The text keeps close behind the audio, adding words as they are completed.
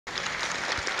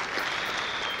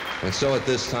And so at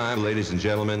this time, ladies and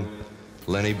gentlemen,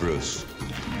 Lenny Bruce.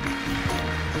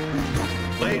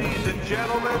 Ladies and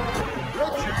gentlemen,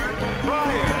 Richard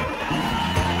Pryor.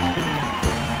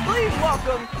 Please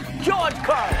welcome George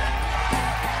Carlin.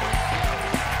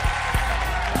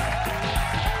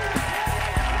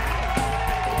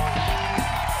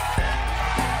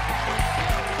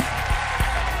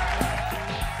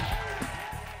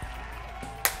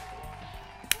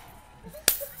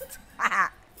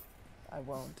 I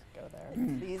won't go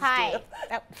there. Please Hi.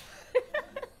 do.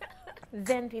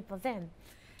 Zen people, Zen.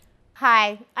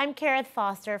 Hi, I'm Kareth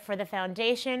Foster for the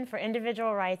Foundation for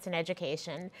Individual Rights and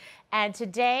Education. And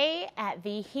today at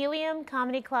the Helium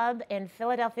Comedy Club in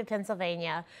Philadelphia,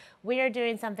 Pennsylvania, we are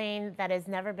doing something that has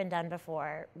never been done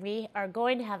before. We are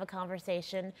going to have a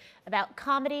conversation about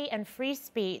comedy and free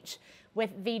speech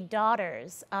with the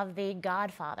daughters of the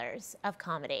Godfathers of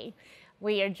comedy.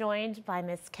 We are joined by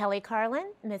Miss Kelly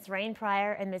Carlin, Miss Rain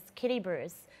Pryor, and Miss Kitty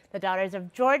Bruce, the daughters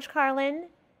of George Carlin,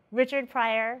 Richard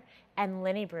Pryor, and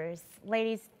Lenny Bruce.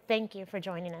 Ladies, thank you for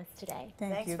joining us today.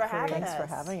 Thanks for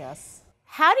having us.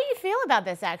 How do you feel about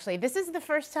this, actually? This is the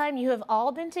first time you have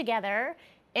all been together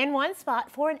in one spot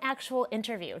for an actual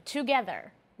interview,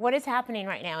 together. What is happening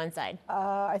right now inside?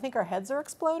 I think our heads are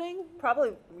exploding.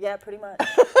 Probably, yeah, pretty much.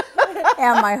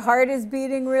 And my heart is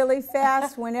beating really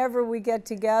fast. Whenever we get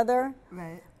together,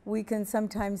 Right. we can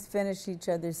sometimes finish each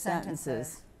other's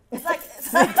sentences. It's like,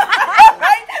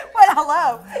 right? But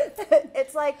hello.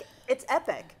 It's like, it's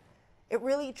epic. It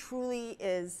really, truly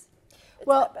is.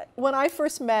 Well, when I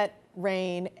first met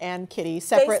Rain and Kitty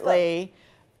separately,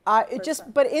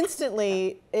 but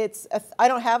instantly, I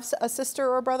don't have a sister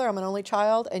or a brother. I'm an only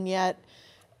child, and yet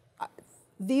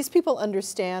these people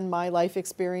understand my life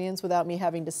experience without me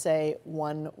having to say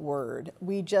one word.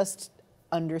 We just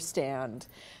understand.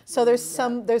 So there's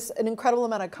an incredible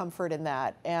amount of comfort in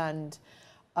that, and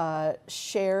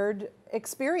shared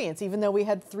experience, even though we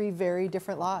had 3 very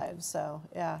different lives. So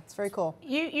yeah, it's very cool.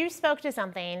 You spoke to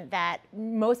something that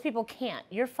most people can't.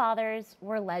 Your fathers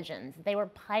were legends. They were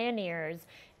pioneers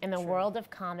in the world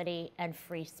of comedy and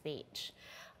free speech.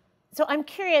 So I'm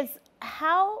curious,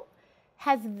 how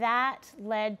has that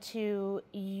led to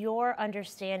your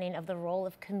understanding of the role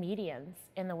of comedians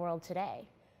in the world today?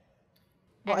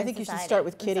 Well, I think you should start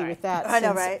with Kitty with that. I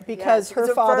know, right? Because Yeah. her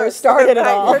father started it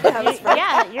all.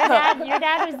 Yeah, your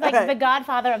dad was like the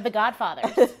godfather of the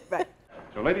Godfathers. Right.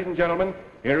 So, ladies and gentlemen,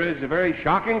 here is a very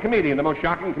shocking comedian, the most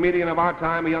shocking comedian of our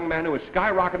time, a young man who is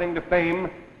skyrocketing to fame,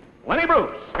 Lenny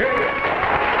Bruce. Here he is.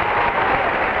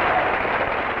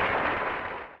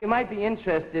 You might be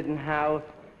interested in how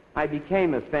I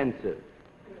became offensive.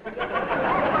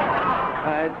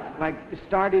 Like,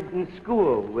 started in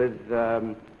school with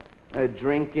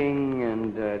drinking,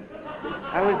 and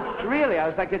I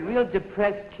was like a real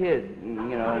depressed kid,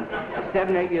 and, you know, and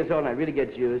 7 or 8 years old, and I'd really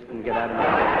get juiced and get out of my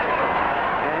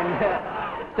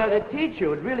and so the teacher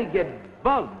would really get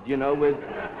bugged, you know, with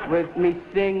me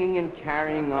singing and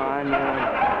carrying on,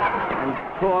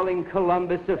 and calling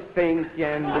Columbus a fink,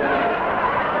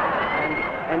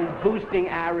 and boosting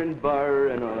Aaron Burr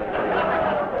and all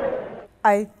that.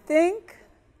 I think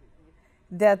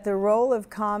that the role of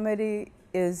comedy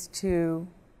is to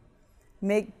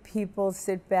make people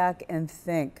sit back and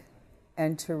think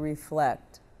and to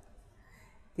reflect.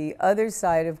 The other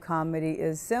side of comedy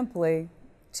is simply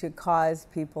to cause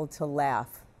people to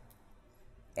laugh.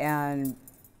 And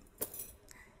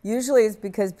usually it's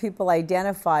because people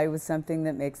identify with something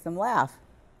that makes them laugh.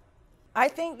 I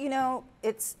think, you know,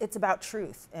 it's about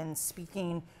truth and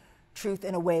speaking truth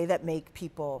in a way that make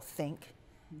people think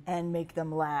and make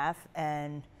them laugh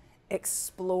and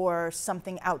explore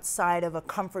something outside of a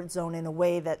comfort zone in a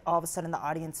way that all of a sudden the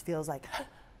audience feels like,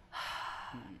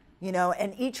 you know,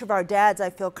 and each of our dads, I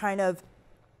feel, kind of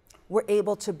were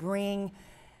able to bring,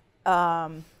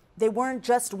 they weren't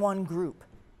just one group.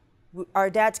 Our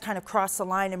dads kind of crossed the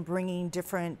line in bringing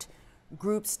different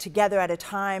groups together at a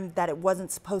time that it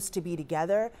wasn't supposed to be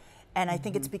together. And I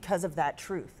think it's because of that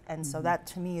truth. And so that,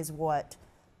 to me, is what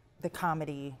the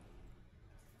comedy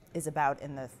is about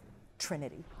in the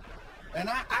Trinity. And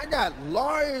I got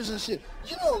lawyers and shit.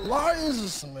 You know, lawyers are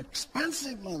some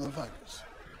expensive motherfuckers.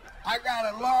 I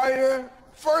got a lawyer,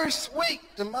 first week,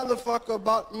 the motherfucker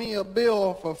bought me a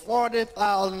bill for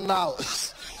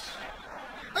 $40,000.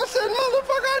 I said,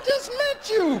 motherfucker, I just met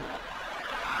you.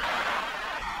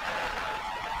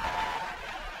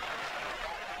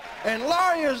 And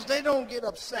lawyers, they don't get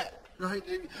upset, right?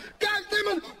 God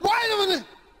damn it, wait a minute.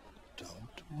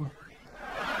 Don't worry.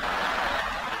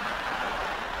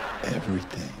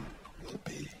 Everything will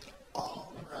be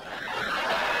all right.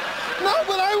 No,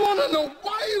 but I want to know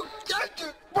why you got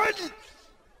to,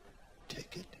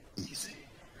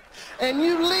 and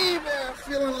you leave there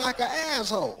feeling like an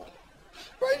asshole.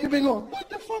 Right? You've been going, what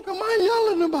the fuck am I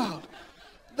yelling about?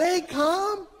 They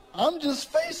come, I'm just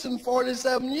facing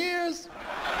 47 years.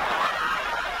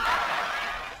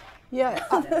 Yeah,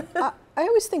 I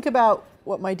always think about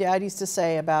what my dad used to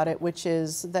say about it, which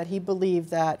is that he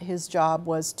believed that his job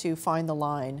was to find the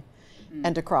line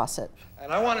and to cross it.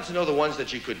 And I wanted to know the ones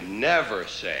that you could never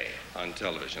say on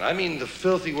television. I mean the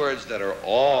filthy words that are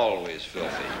always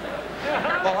filthy.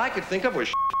 All I could think of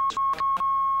was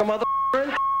mother.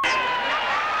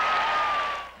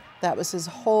 That was his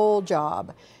whole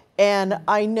job. And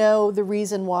I know the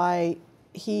reason why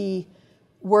he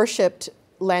worshipped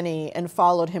Lenny and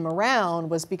followed him around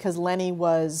was because Lenny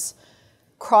was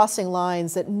crossing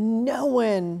lines that no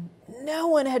one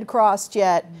had crossed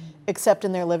yet except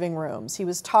in their living rooms. He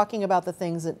was talking about the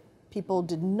things that people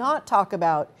did not talk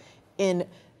about in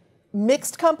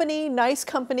mixed company, nice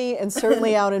company, and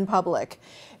certainly out in public.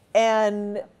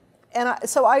 And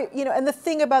the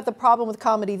thing about the problem with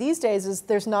comedy these days is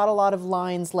there's not a lot of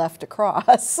lines left to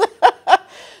cross.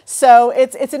 So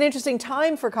it's an interesting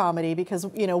time for comedy because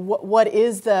what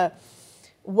is the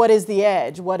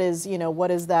edge? What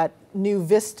is that new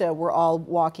vista we're all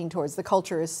walking towards? The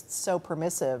culture is so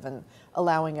permissive and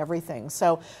allowing everything.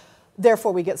 So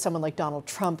therefore we get someone like Donald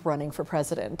Trump running for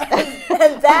president.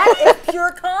 And that is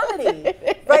pure comedy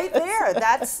right there.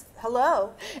 That's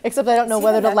hello. Except I don't know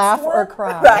whether to laugh or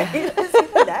cry. Right.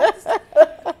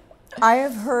 I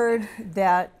have heard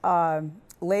that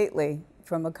lately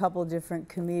from a couple different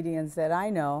comedians that I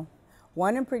know,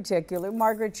 one in particular,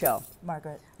 Margaret Cho.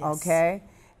 Margaret, yes. Okay?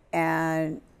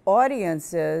 And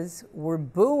audiences were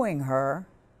booing her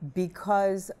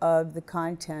because of the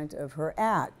content of her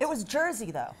act. It was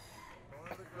Jersey, though.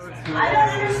 I don't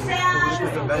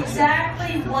understand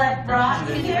exactly what brought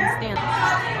you here.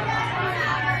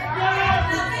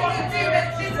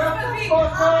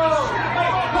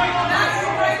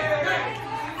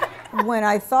 When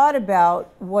I thought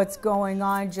about what's going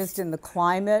on just in the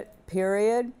climate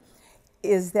period,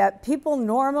 is that people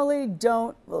normally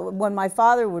don't, when my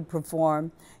father would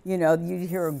perform, you'd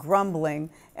hear a grumbling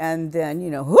and then,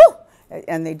 whoo,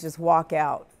 and they just walk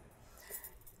out.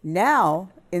 Now,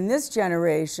 in this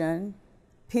generation,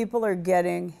 people are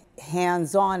getting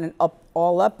hands-on and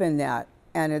all up in that.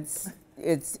 And it's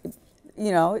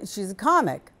she's a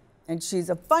comic, and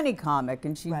she's a funny comic,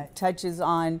 and she touches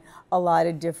on a lot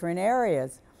of different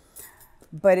areas.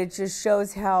 But it just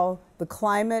shows how the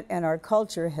climate and our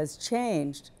culture has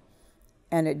changed,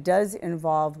 and it does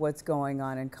involve what's going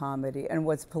on in comedy and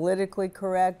what's politically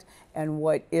correct and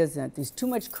what isn't. There's too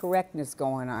much correctness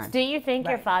going on. Do you think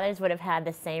your fathers would have had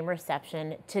the same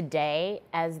reception today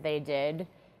as they did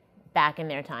back in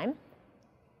their time?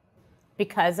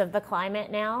 Because of the climate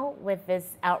now with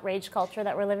this outrage culture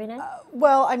that we're living in?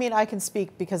 Well, I mean, I can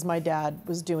speak because my dad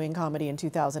was doing comedy in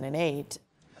 2008.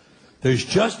 There's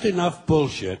just enough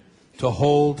bullshit to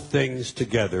hold things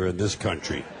together in this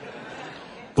country.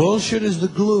 Bullshit is the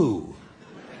glue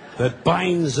that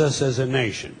binds us as a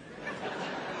nation.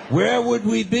 Where would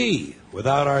we be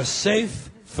without our safe,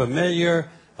 familiar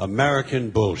American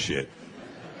bullshit?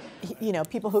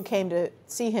 People who came to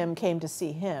see him came to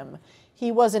see him.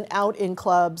 He wasn't out in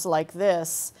clubs like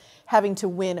this having to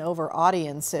win over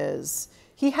audiences.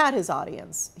 He had his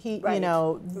audience. He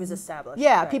was established.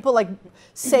 Yeah, people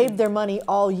saved their money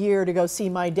all year to go see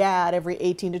my dad every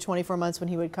 18 to 24 months when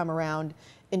he would come around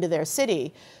into their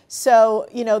city. So,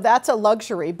 that's a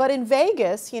luxury. But in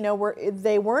Vegas,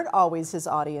 they weren't always his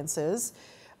audiences.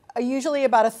 Usually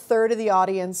about a third of the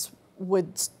audience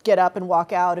would get up and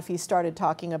walk out if he started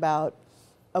talking about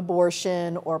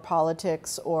abortion or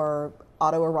politics or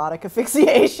autoerotic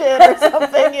asphyxiation or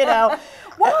something,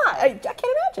 Why? I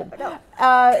can't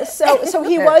imagine. So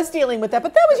he was dealing with that.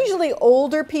 But that was usually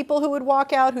older people who would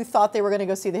walk out who thought they were going to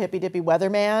go see the hippy dippy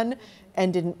weatherman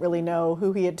and didn't really know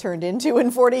who he had turned into in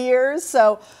 40 years.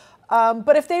 So,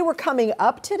 but if they were coming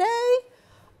up today,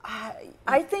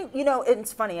 I think,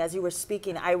 it's funny, as you were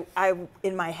speaking, I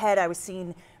in my head, I was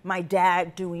seeing my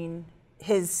dad doing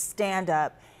his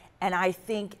stand-up, and I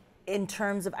think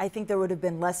I think there would have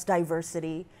been less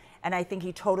diversity, and I think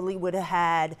he totally would have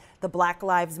had the Black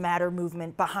Lives Matter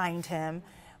movement behind him,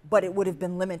 but it would have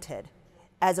been limited,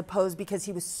 as opposed because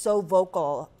he was so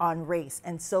vocal on race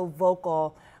and so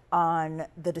vocal on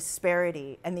the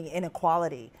disparity and the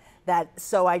inequality.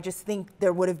 So I just think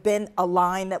there would have been a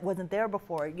line that wasn't there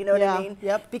before. You know what I mean?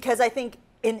 Yep. Because I think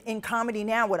in comedy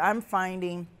now, what I'm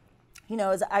finding,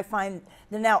 is I find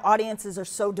that now audiences are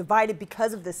so divided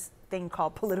because of this thing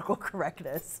called political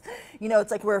correctness.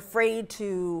 It's like we're afraid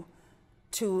to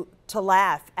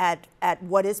laugh at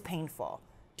what is painful.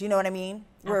 Do you know what I mean?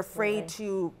 We're afraid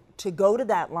to go to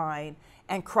that line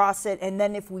and cross it, and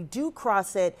then if we do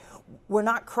cross it, we're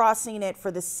not crossing it for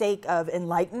the sake of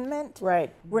enlightenment.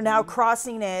 Right. We're now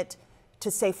crossing it to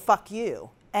say fuck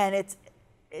you, and it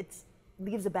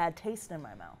leaves a bad taste in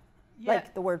my mouth,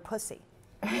 like the word pussy.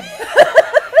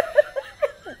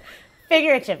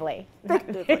 Figuratively.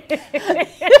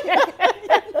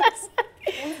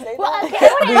 Well, okay,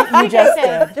 I want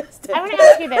to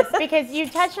ask you this because you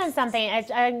touched on something.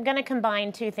 I'm going to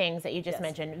combine two things that you just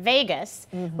mentioned. Vegas,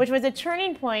 which was a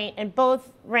turning point in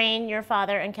both Rain, your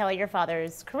father, and Kelly, your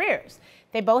father's careers.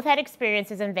 They both had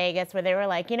experiences in Vegas where they were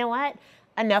like, you know what?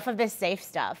 Enough of this safe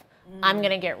stuff. I'm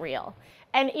going to get real.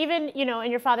 And even, you know,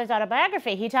 in your father's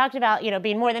autobiography, he talked about, you know,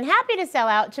 being more than happy to sell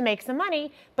out to make some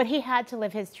money, but he had to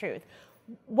live his truth.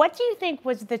 What do you think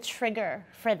was the trigger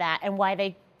for that and why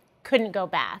they couldn't go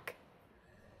back?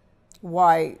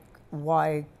 Why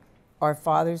our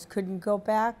fathers couldn't go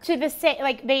back? To the same,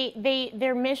 like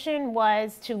their mission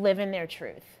was to live in their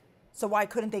truth. So why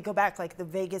couldn't they go back? Like the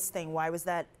Vegas thing, why was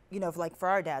that, you know, like for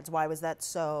our dads, why was that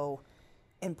so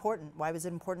important? Why was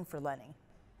it important for Lenny?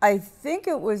 I think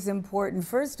it was important,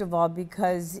 first of all,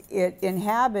 because it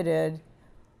inhabited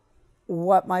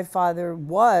what my father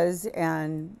was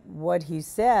and what he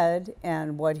said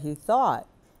and what he thought.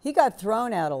 He got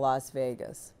thrown out of Las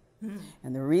Vegas.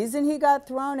 And the reason he got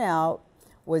thrown out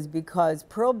was because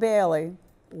Pearl Bailey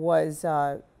was,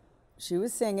 she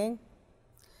was singing,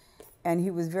 and he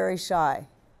was very shy.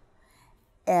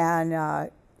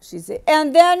 And she said,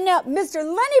 and then Mr.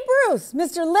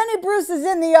 Lenny Bruce is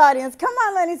in the audience. Come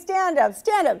on, Lenny, stand up,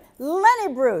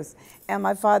 Lenny Bruce. And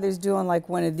my father's doing like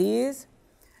one of these.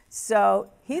 So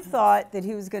he thought that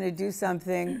he was going to do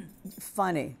something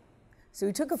funny. So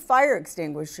he took a fire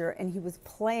extinguisher and he was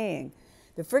playing.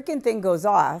 The frickin' thing goes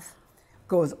off,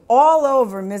 goes all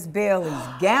over Miss Bailey's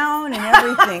gown and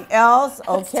everything else,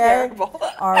 okay?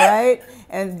 All right?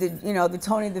 And, the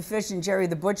Tony the Fish and Jerry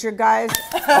the Butcher guys,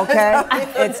 okay?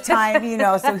 It's time,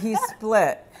 so he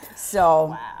split.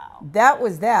 So that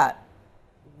was that.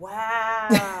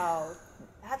 Wow.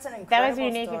 That's an incredible That was a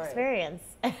unique story. experience.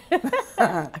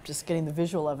 I'm just getting the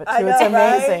visual of it, too. I know, It's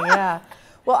amazing, right? yeah.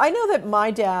 Well, I know that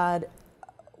my dad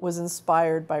was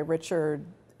inspired by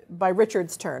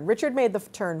Richard's turn. Richard made the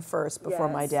turn first before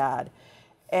my dad.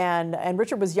 And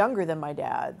Richard was younger than my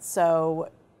dad.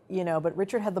 So, but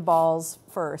Richard had the balls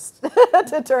first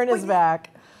to turn his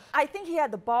back. I think he had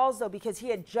the balls, though, because he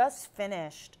had just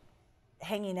finished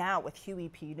hanging out with Huey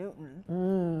P. Newton,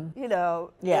 in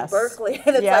Berkeley.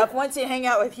 And it's like, once you hang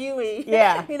out with Huey,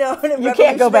 and you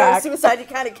can't go back. Suicide, you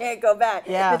kind of can't go back.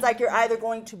 Yeah. It's like you're either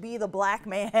going to be the black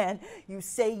man you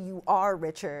say you are,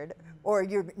 Richard, or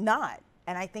you're not.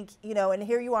 And I think, and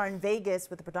here you are in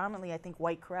Vegas with a predominantly, I think,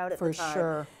 white crowd at the time. For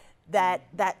sure.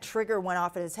 That trigger went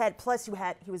off in his head. Plus,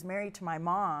 he was married to my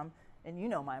mom, and you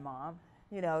know my mom.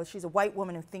 She's a white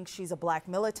woman who thinks she's a black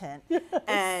militant. Yes.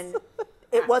 And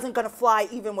it wasn't going to fly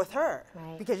even with her.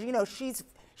 Right. Because,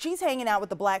 she's hanging out with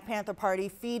the Black Panther Party,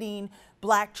 feeding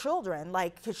black children,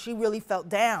 because she really felt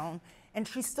down. And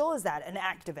she still is an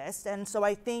activist. And so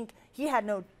I think he had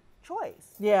no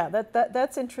choice. Yeah,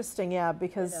 that's interesting,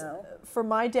 because for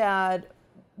my dad,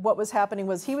 what was happening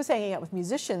was he was hanging out with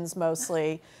musicians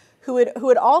mostly who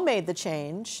had all made the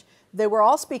change. They were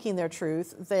all speaking their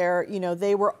truth.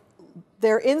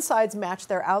 Their insides matched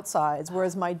their outsides,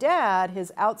 whereas my dad,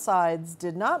 his outsides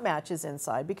did not match his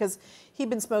inside because he'd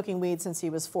been smoking weed since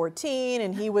he was 14,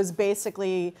 and he was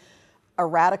basically a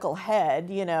radical head,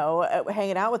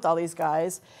 hanging out with all these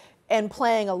guys and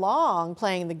playing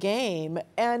the game.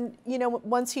 And,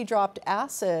 once he dropped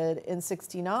acid in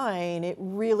 '69,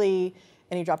 and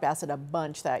he dropped acid a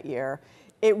bunch that year,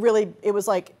 it was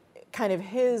like kind of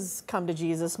his come to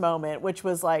Jesus moment, which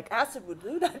was like, acid would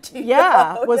do that to you.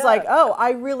 Yeah, like, oh,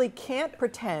 I really can't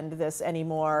pretend this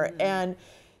anymore. And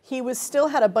he still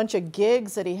had a bunch of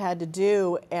gigs that he had to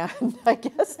do, and I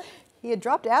guess he had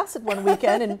dropped acid one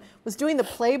weekend and was doing the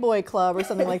Playboy Club or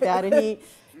something like that, and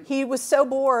he was so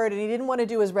bored and he didn't want to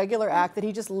do his regular act that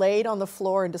he just laid on the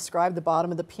floor and described the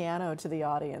bottom of the piano to the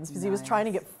audience because he was trying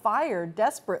to get fired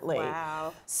desperately.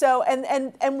 Wow. So,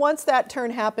 and once that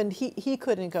turn happened, he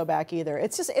couldn't go back either.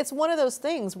 It's one of those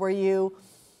things where the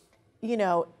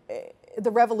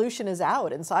revolution is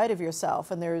out inside of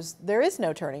yourself and there is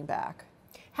no turning back.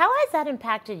 How has that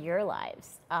impacted your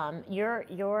lives?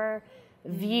 Your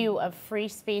view of free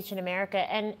speech in America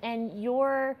and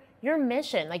your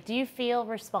mission? Like, do you feel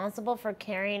responsible for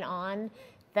carrying on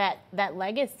that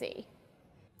legacy?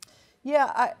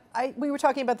 Yeah, we were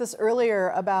talking about this earlier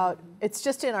about it's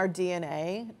just in our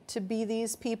DNA to be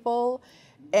these people.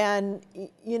 And,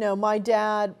 my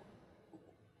dad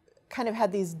kind of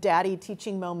had these daddy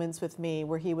teaching moments with me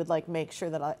where he would like make sure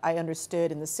that I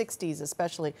understood in the 60s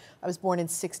especially. I was born in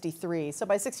 63. So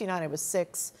by 69 I was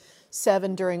 6,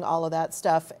 7 during all of that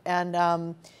stuff.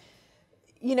 And,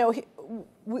 you know,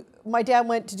 my dad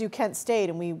went to do Kent State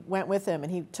and we went with him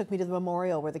and he took me to the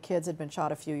memorial where the kids had been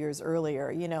shot a few years earlier.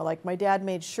 You know, like my dad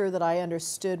made sure that I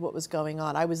understood what was going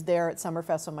on. I was there at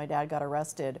Summerfest when my dad got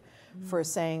arrested for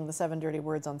saying the 7 dirty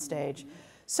words on stage.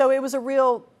 So it was a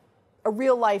real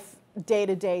life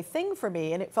day-to-day thing for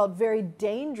me, and it felt very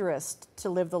dangerous to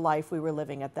live the life we were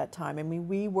living at that time. I mean,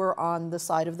 we were on the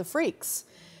side of the freaks.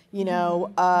 You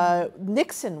know,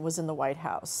 Nixon was in the White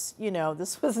House. You know,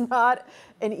 this was not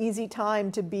an easy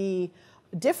time to be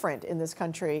different in this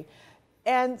country.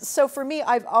 And so for me,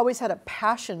 I've always had a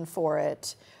passion for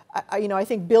it. You know, I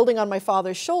think building on my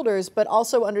father's shoulders, but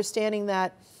also understanding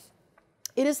that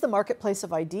it is the marketplace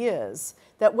of ideas,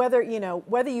 that whether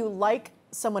you like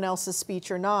someone else's speech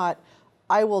or not,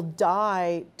 I will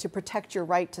die to protect your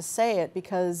right to say it,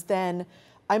 because then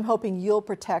I'm hoping you'll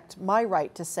protect my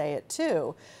right to say it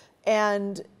too.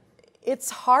 And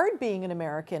it's hard being an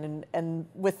American and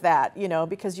with that, you know,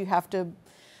 because you have to,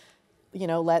 you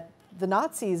know, let the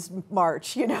Nazis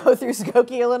march, you know, through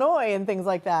Skokie, Illinois and things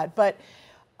like that. But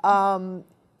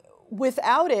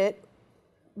without it,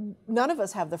 none of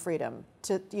us have the freedom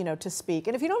to, you know, to speak.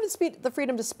 And if you don't have the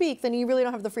freedom to speak, then you really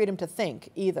don't have the freedom to think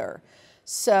either.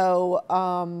 So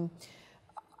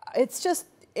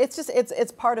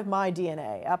it's part of my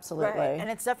DNA, absolutely. Right. And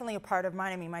it's definitely a part of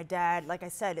mine. I mean, my dad, like I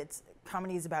said,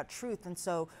 comedy is about truth. And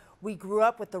so we grew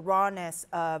up with the rawness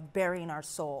of burying our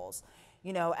souls.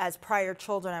 You know, as Pryor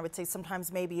children, I would say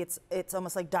sometimes maybe it's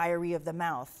almost like diarrhea of the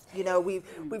mouth. You know, we've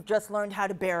just learned how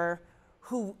to bear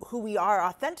who we are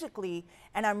authentically,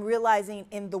 and I'm realizing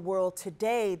in the world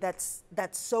today that's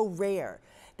so rare,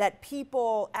 that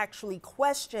people actually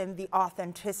question the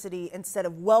authenticity instead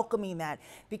of welcoming that,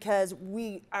 because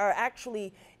we are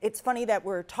actually, it's funny that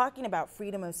we're talking about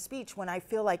freedom of speech when I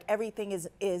feel like everything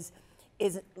is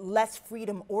less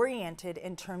freedom oriented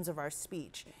in terms of our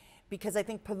speech, because I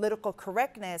think political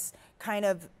correctness kind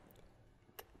of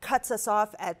cuts us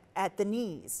off at the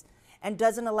knees and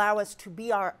doesn't allow us to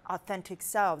be our authentic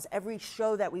selves. Every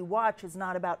show that we watch is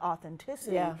not about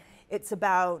authenticity. Yeah. It's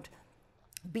about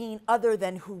being other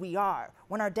than who we are,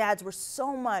 when our dads were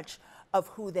so much of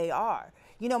who they are.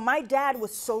 You know, my dad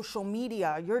was social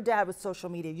media, your dad was social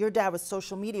media, your dad was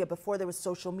social media before there was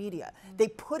social media. They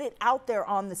put it out there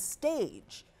on the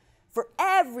stage for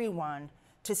everyone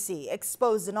to see,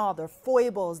 exposed in all their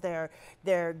foibles,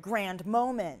 their grand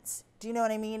moments. Do you know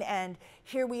what I mean? And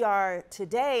here we are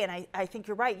today, and I think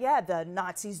you're right. Yeah, the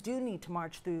Nazis do need to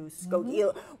march through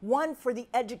Skokie. One, for the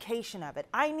education of it.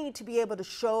 I need to be able to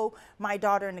show my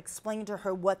daughter and explain to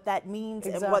her what that means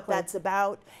and what that's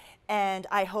about. And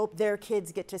I hope their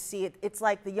kids get to see it. It's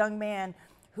like the young man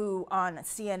who on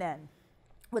CNN,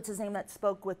 what's his name, that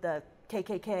spoke with the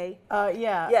KKK?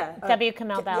 W.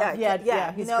 Kamau Bell.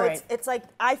 Yeah, he's great. It's like,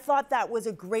 I thought that was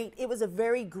it was a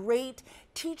very great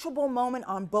teachable moment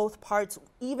on both parts,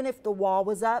 even if the wall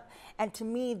was up. And to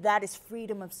me, that is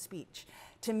freedom of speech.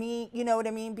 To me, you know what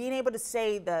I mean? Being able to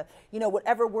say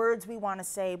whatever words we want to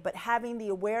say, but having the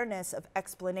awareness of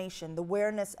explanation, the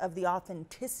awareness of the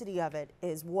authenticity of it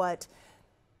is what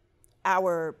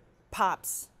our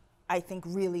pops, I think,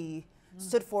 really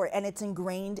stood for, and it's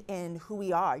ingrained in who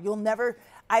we are.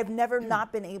 I've never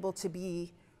not been able to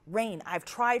be Rain. I've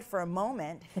tried for a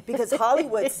moment because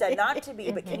Hollywood said not to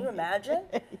be, but can you imagine?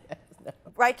 Yes, no.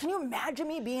 Right? Can you imagine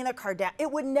me being a Kardashian?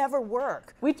 It would never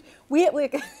work. We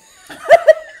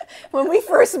when we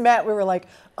first met, we were like,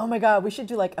 oh my God, we should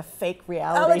do like a fake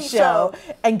reality show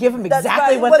and give them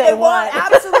exactly what they want.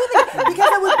 Absolutely,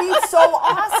 because it would be so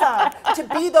awesome to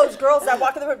be those girls that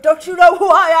walk in the room. Don't you know who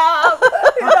I am?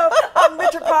 You know, I'm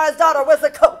Richard Pryor's daughter. Where's the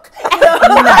coke? You know,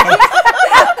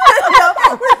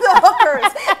 with the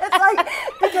hookers. It's like,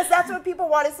 because that's what people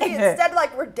want to see. Instead,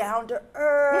 like, we're down to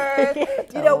earth. Totally.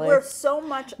 You know, we're so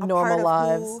much a normal part of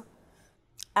lives. who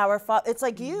our father. It's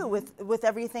like you with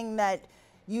everything that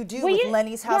you do with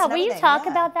Lenny's house. Yeah, and will you everything. talk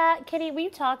about that, Kitty? Will you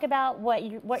talk about what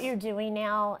you're doing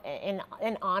now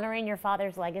in honoring your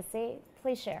father's legacy?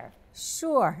 Please share.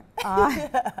 Sure.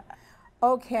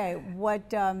 Okay.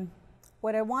 What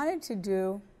I wanted to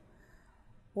do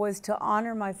was to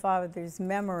honor my father's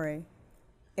memory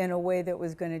in a way that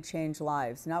was going to change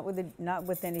lives, not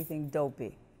with anything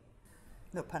dopey.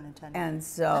 No pun intended. And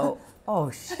so,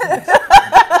 oh shit. Sorry,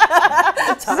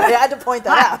 I had to point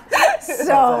that out.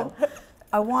 So,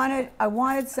 I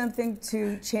wanted something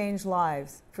to change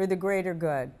lives for the greater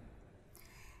good.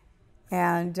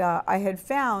 And I had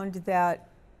found that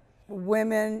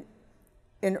women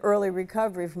in early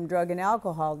recovery from drug and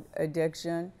alcohol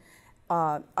addiction,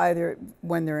 either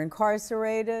when they're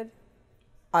incarcerated,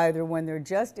 either when they're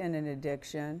just in an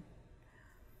addiction,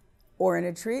 or in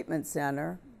a treatment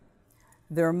center.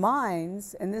 Their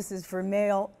minds, and this is for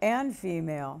male and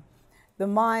female, the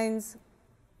minds,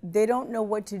 they don't know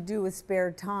what to do with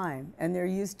spare time, and they're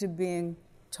used to being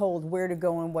told where to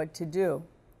go and what to do.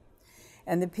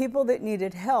 And the people that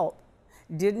needed help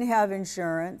didn't have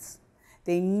insurance.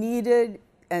 They needed,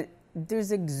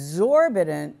 there's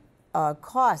exorbitant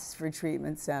costs for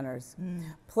treatment centers,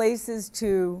 places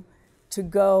to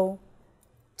go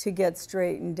to get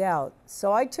straightened out.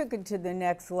 So I took it to the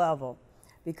next level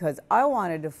because I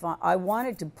wanted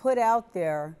to put out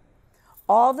there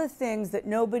all the things that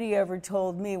nobody ever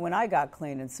told me when I got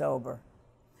clean and sober.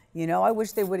 You know, I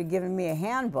wish they would have given me a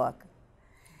handbook.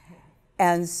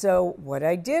 And so what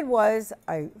I did was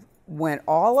I went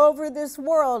all over this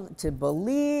world, to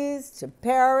Belize, to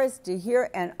Paris, to here,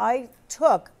 and I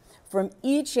took from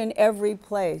each and every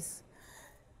place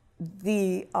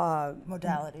the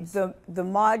modalities, the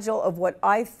module of what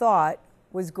I thought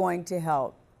was going to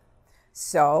help.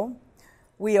 So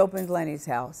we opened Lenny's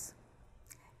house.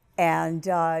 And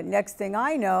next thing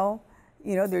I know,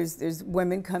 you know, there's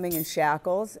women coming in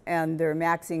shackles, and they're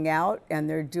maxing out, and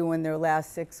they're doing their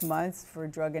last 6 months for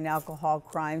drug and alcohol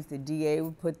crimes. The DA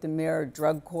would put them there,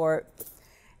 drug court.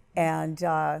 And,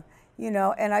 you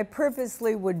know, and I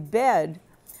purposely would bed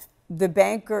the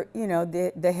banker, you know,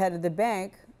 the head of the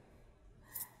bank,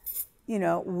 you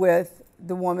know, with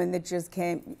the woman that just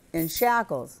came in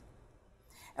shackles.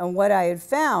 And what I had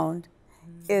found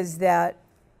is that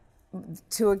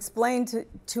to explain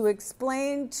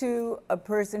to a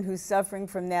person who's suffering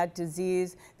from that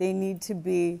disease, they need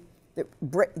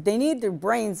their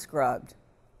brain scrubbed,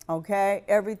 okay?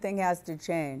 Everything has to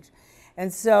change.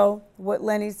 And so what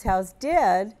Lenny's House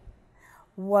did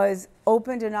was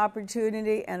opened an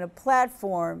opportunity and a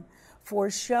platform for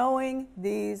showing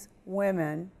these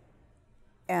women,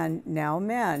 and now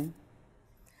men,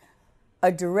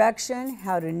 a direction,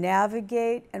 how to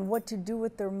navigate, and what to do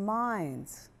with their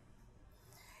minds.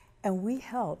 And we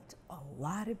helped a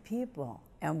lot of people,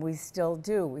 and we still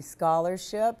do. We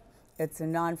scholarship, it's a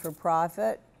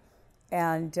non-for-profit,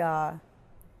 and so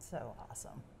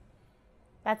awesome.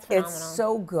 That's phenomenal. It's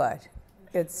so good.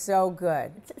 It's so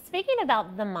good. Speaking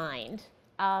about the mind,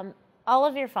 all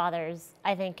of your fathers,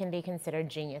 I think, can be considered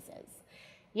geniuses.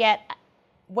 Yet,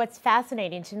 what's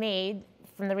fascinating to me,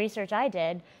 from the research I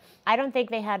did, I don't think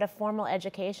they had a formal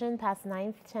education past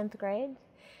 9th, 10th grade.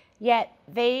 Yet,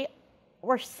 they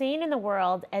were seen in the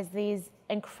world as these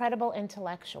incredible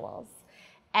intellectuals.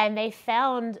 And they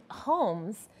found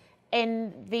homes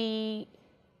in the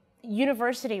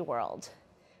university world,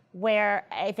 where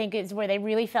I think is where they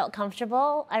really felt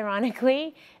comfortable,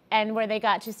 ironically, and where they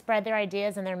got to spread their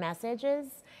ideas and their messages.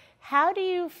 How do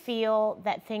you feel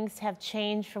that things have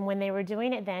changed from when they were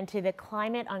doing it then to the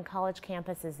climate on college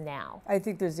campuses now? I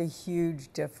think there's a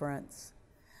huge difference.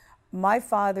 My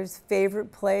father's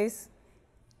favorite place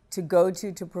to go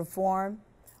to perform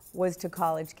was to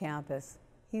college campus.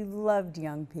 He loved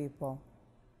young people.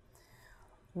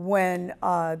 When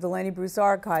the Lenny Bruce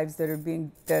archives that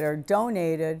are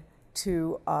donated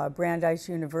to Brandeis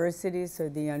University, so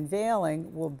the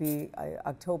unveiling will be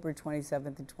October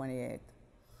 27th and 28th.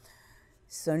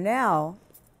 So now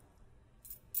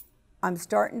I'm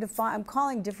starting to find, I'm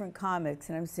calling different comics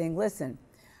and I'm saying, listen,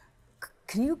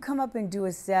 can you come up and do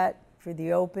a set for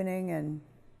the opening? And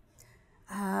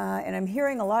I'm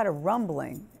hearing a lot of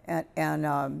rumbling, and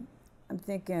I'm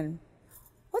thinking,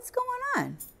 what's going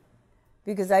on?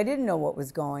 Because I didn't know what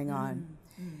was going on.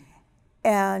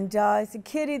 And I said,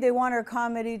 Kitty, they want our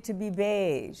comedy to be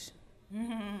beige.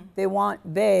 They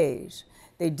want beige.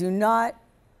 They do not,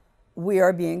 we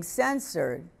are being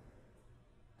censored.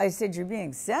 I said, you're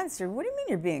being censored? What do you mean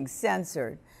you're being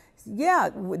censored? Yeah,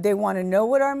 they want to know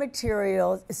what our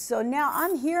material is. So now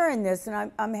I'm hearing this, and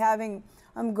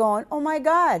I'm going, oh my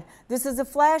God, this is a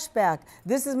flashback.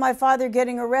 This is my father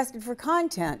getting arrested for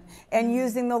content and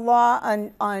using the law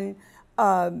on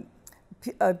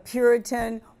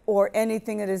Puritan or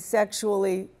anything that is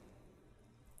sexually.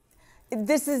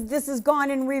 This is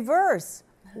gone in reverse.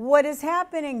 What is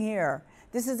happening here?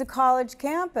 This is a college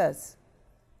campus.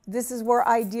 This is where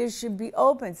ideas should be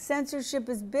open. Censorship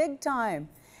is big time.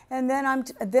 And then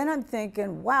I'm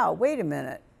thinking, wow, wait a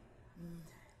minute.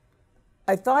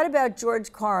 I thought about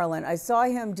George Carlin. I saw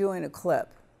him doing a clip.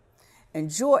 And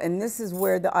this is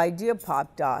where the idea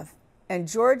popped off. And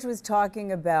George was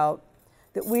talking about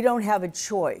that we don't have a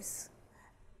choice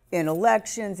in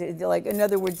elections. Like, in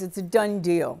other words, it's a done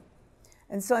deal.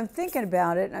 And so I'm thinking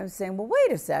about it, and I'm saying, well,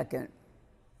 wait a second.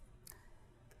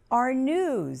 Our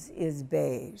news is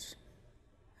beige.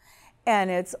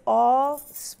 And it's all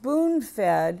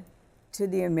spoon-fed to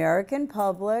the American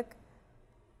public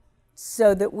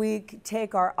so that we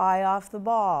take our eye off the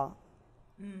ball.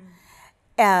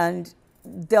 And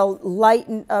they'll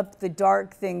lighten up the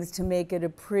dark things to make it a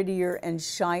prettier and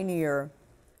shinier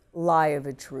lie of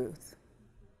a truth.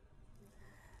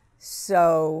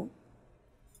 So,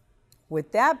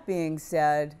 with that being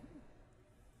said,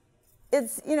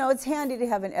 it's, you know, it's handy to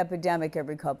have an epidemic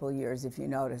every couple of years, if you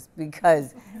notice,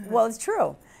 because, well, it's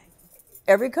true.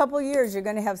 Every couple of years, you're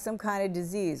going to have some kind of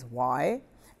disease. Why?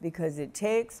 Because it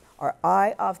takes our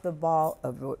eye off the ball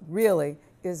of what really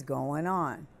is going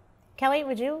on. Kelly,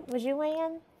 would you weigh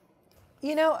in?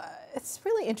 You know, it's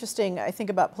really interesting, I think,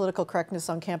 about political correctness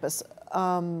on campus.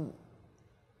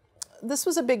 This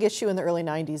was a big issue in the early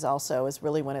 90s also, is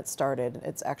really when it started.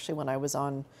 It's actually when I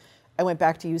went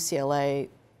back to UCLA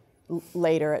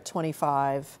later at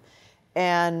 25.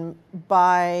 And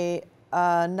by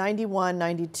 91,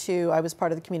 92, I was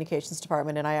part of the communications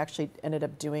department, and I actually ended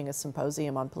up doing a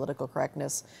symposium on political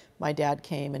correctness. My dad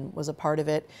came and was a part of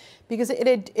it because it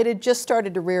had just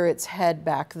started to rear its head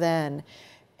back then.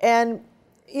 And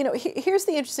you know, here's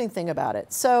the interesting thing about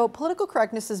it. So political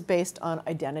correctness is based on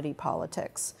identity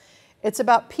politics. It's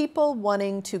about people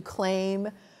wanting to claim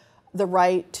the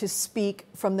right to speak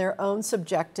from their own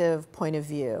subjective point of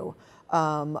view.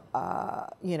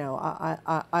 You know,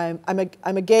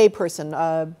 I'm a gay person,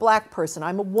 a black person,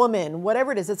 I'm a woman,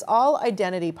 whatever it is. It's all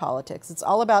identity politics. It's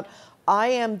all about I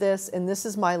am this and this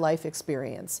is my life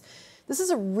experience. This is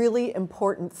a really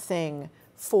important thing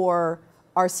for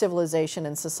our civilization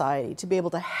and society, to be able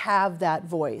to have that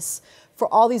voice,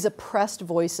 for all these oppressed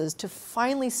voices to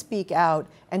finally speak out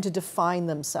and to define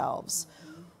themselves.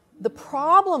 The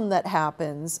problem that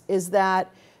happens is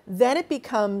that then it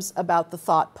becomes about the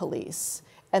thought police,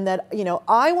 and that, you know,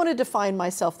 I want to define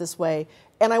myself this way,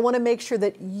 and I want to make sure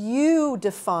that you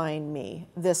define me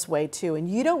this way too, and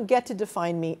you don't get to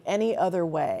define me any other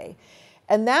way.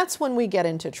 And that's when we get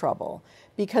into trouble,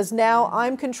 because now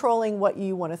I'm controlling what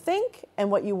you want to think and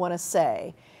what you want to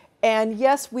say. And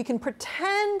yes, we can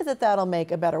pretend that that'll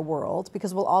make a better world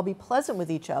because we'll all be pleasant with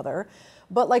each other.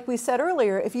 But like we said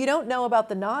earlier, if you don't know about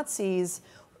the Nazis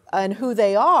and who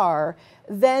they are,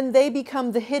 then they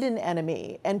become the hidden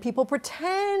enemy, and people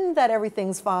pretend that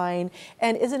everything's fine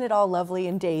and isn't it all lovely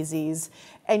and daisies,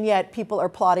 and yet people are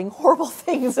plotting horrible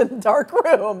things in dark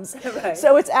rooms. Right.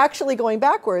 So it's actually going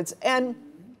backwards. And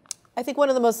I think one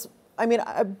of the most,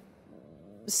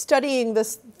 studying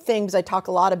this thing, because I talk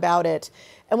a lot about it,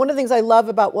 and one of the things I love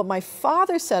about what my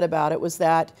father said about it was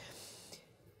that,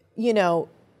 you know,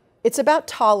 it's about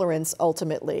tolerance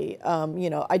ultimately. You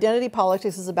know, identity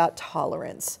politics is about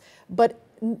tolerance, but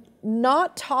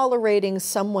not tolerating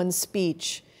someone's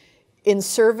speech in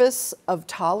service of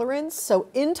tolerance. So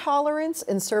intolerance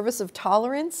in service of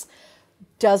tolerance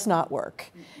does not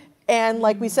work. And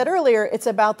like we said earlier, it's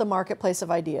about the marketplace of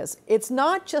ideas. It's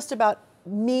not just about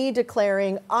me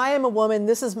declaring, I am a woman,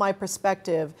 this is my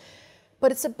perspective,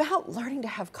 but it's about learning to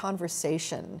have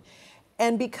conversation.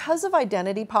 And because of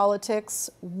identity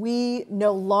politics, we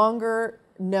no longer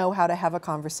know how to have a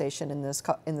conversation in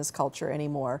this culture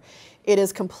anymore. It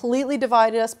has completely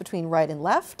divided us between right and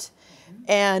left,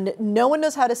 and no one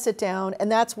knows how to sit down,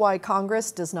 and that's why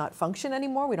Congress does not function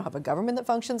anymore. We don't have a government that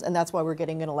functions, and that's why we're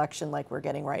getting an election like we're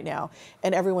getting right now.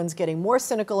 And everyone's getting more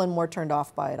cynical and more turned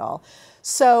off by it all.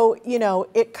 So, you know,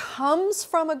 it comes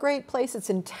from a great place. Its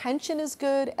intention is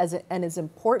good and is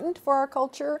important for our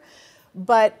culture,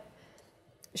 but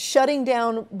shutting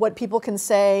down what people can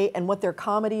say and what their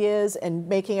comedy is and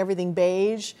making everything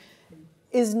beige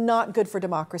is not good for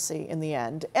democracy in the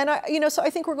end. And so I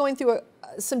think we're going through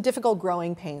some difficult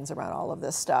growing pains around all of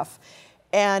this stuff,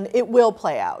 and it will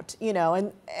play out, you know,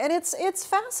 and it's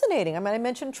fascinating. I mean, I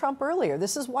mentioned Trump earlier.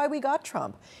 This is why we got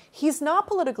Trump. He's not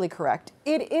politically correct.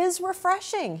 It is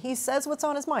refreshing. He says what's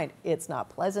on his mind. It's not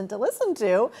pleasant to listen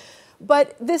to,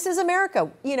 but this is America,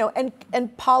 you know,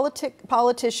 and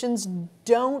politicians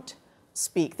don't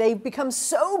speak. They've become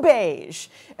so beige.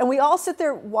 And we all sit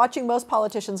there watching most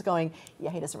politicians going, yeah,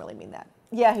 he doesn't really mean that.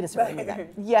 Yeah, he doesn't really mean that.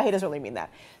 Yeah, he doesn't really mean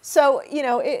that. So, you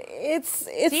know, it's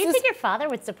Do you think your father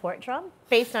would support Trump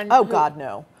based on Oh, God,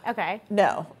 no. Okay.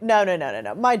 No.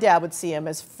 My dad would see him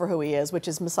as for who he is, which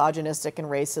is misogynistic and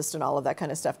racist and all of that kind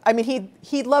of stuff. I mean,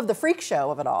 he loved the freak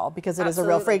show of it all because it is a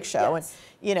real freak show. Yes.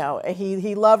 And, you know,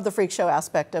 he loved the freak show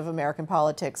aspect of American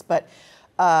politics. But,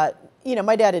 you know,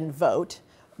 my dad didn't vote.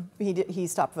 He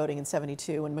stopped voting in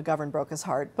 '72 when McGovern broke his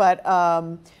heart. But,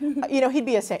 you know,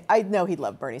 I know he'd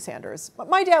love Bernie Sanders. But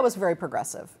my dad was very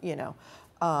progressive, you know.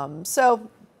 So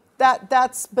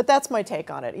that's my take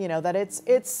on it. You know, that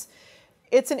it's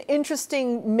an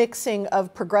interesting mixing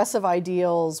of progressive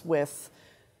ideals with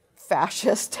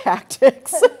fascist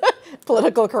tactics,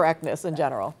 political correctness in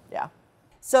general. Yeah.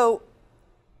 So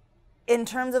in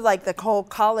terms of like the whole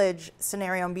college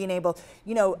scenario and being able,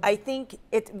 you know, I think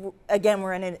again,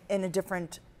 we're in a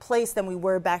different place than we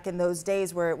were back in those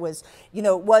days where it was, you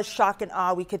know, it was shock and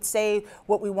awe. We could say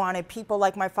what we wanted. People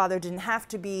like my father didn't have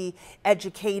to be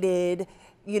educated,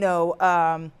 you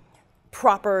know,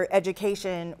 proper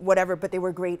education, whatever, but they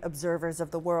were great observers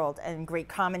of the world and great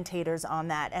commentators on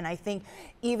that. And I think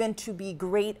even to be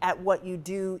great at what you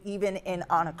do, even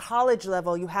on a college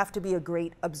level, you have to be a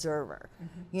great observer.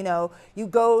 Mm-hmm. You know, you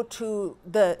go to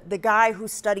the guy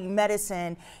who's studying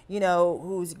medicine, you know,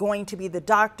 who's going to be the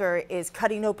doctor, is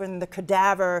cutting open the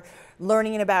cadaver,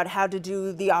 learning about how to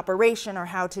do the operation or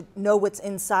how to know what's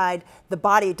inside the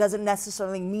body. It doesn't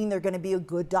necessarily mean they're going to be a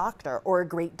good doctor or a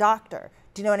great doctor.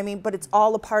 Do you know what I mean? But it's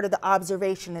all a part of the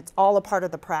observation. It's all a part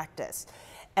of the practice.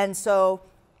 And so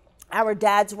our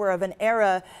dads were of an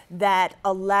era that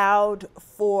allowed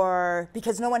for,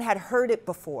 because no one had heard it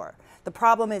before. The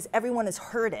problem is everyone has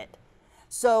heard it.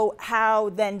 So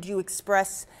how then do you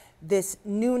express this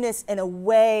newness in a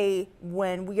way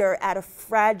when we are at a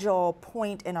fragile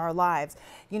point in our lives?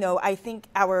 You know, I think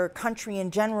our country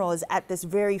in general is at this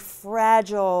very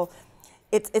fragile,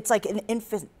 it's like an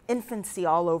infancy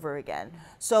all over again.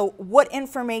 So what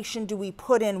information do we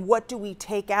put in? What do we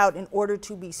take out in order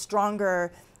to be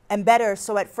stronger and better?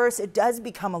 So at first it does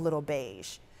become a little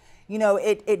beige. You know,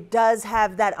 it does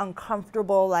have that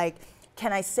uncomfortable, like,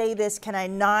 can I say this? Can I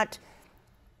not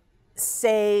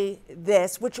say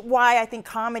this? Which why I think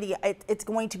comedy, it's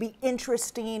going to be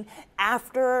interesting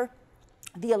after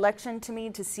the election to me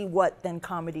to see what then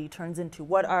comedy turns into,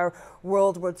 what our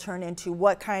world will turn into,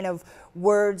 what kind of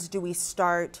words do we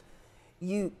start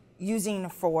using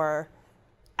for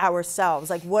ourselves?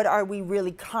 Like, what are we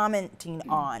really commenting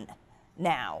on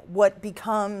now? What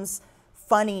becomes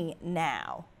funny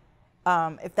now?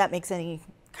 If that makes any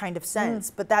kind of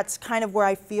sense. But that's kind of where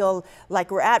I feel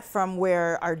like we're at from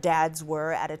where our dads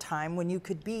were at a time when you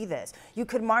could be this. You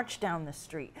could march down the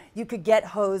street. You could get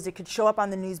hosed. It could show up on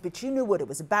the news, but you knew what it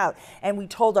was about. And we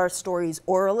told our stories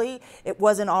orally. It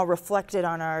wasn't all reflected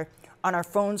on our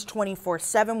phones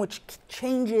 24/7, which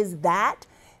changes that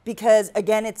because,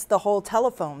 again, it's the whole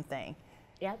telephone thing.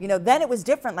 Yep. You know, then it was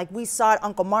different. Like, we saw it,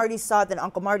 Uncle Marty saw it, then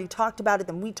Uncle Marty talked about it,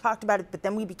 then we talked about it, but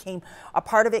then we became a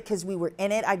part of it because we were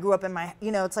in it. I grew up in my,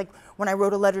 you know, it's like when I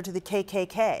wrote a letter to the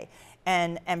KKK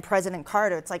and President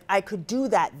Carter, it's like I could do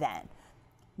that then.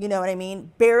 You know what I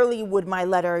mean? Barely would my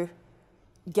letter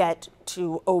get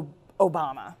to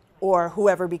Obama or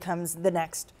whoever becomes the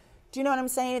next. Do you know what I'm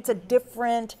saying? It's a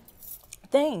different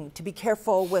thing to be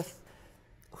careful with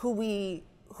who we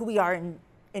are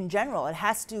in general. It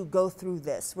has to go through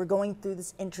this. We're going through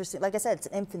this interesting, like I said, it's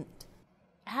an infant.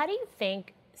 How do you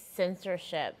think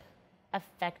censorship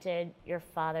affected your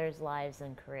father's lives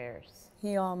and careers?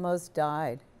 He almost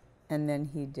died, and then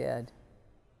he did.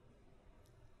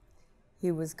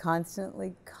 He was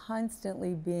constantly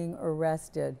being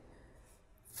arrested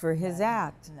for his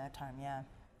act. In that time, yeah.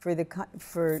 For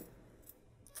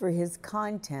his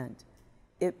content.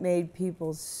 It made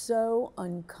people so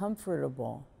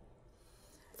uncomfortable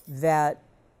that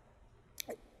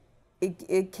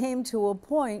it came to a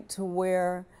point to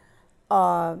where,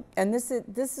 and this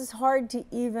is hard to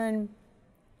even,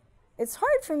 it's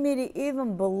hard for me to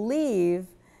even believe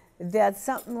that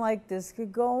something like this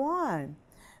could go on,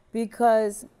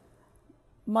 because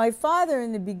my father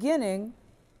in the beginning,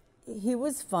 he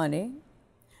was funny,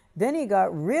 then he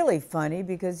got really funny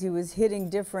because he was hitting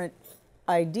different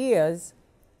ideas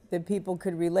that people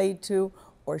could relate to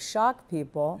or shock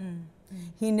people.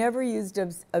 He never used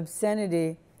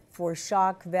obscenity for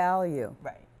shock value.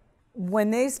 Right.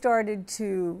 When they started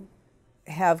to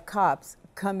have cops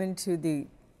come into the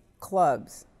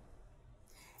clubs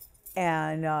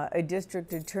and a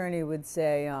district attorney would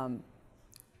say,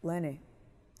 Lenny,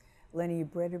 you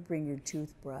better bring your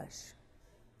toothbrush,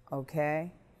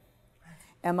 okay?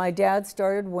 And my dad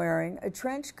started wearing a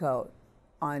trench coat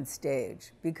on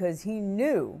stage because he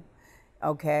knew,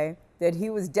 okay, that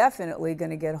he was definitely going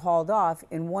to get hauled off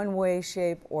in one way,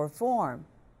 shape, or form.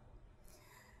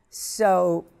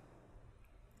 So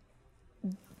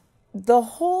the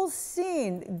whole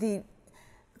scene, the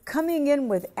coming in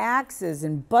with axes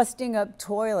and busting up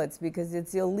toilets because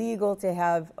it's illegal to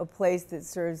have a place that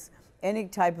serves any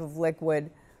type of liquid,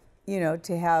 you know,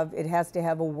 it has to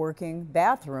have a working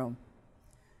bathroom.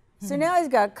 So now he's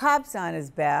got cops on his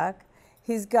back.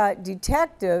 He's got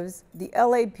detectives, the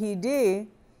LAPD,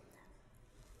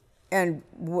 and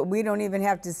we don't even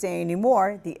have to say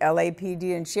anymore, the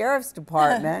LAPD and Sheriff's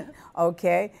Department,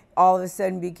 okay, all of a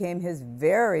sudden became his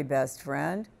very best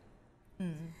friend.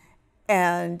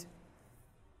 And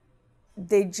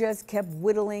they just kept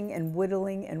whittling and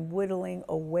whittling and whittling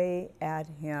away at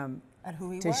him. At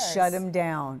who he to was. shut him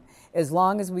down. As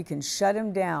long as we can shut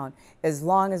him down, as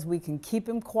long as we can keep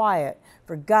him quiet,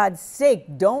 for God's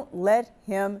sake, don't let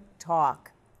him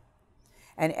talk.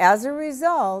 And as a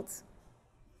result,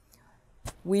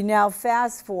 we now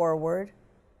fast forward.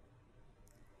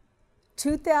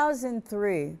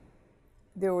 2003,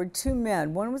 there were two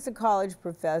men. One was a college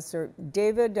professor,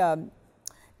 David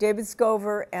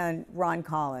Scover and Ron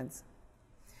Collins.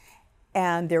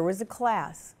 And there was a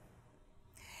class.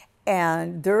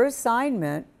 And their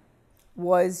assignment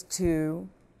was to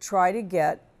try to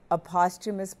get a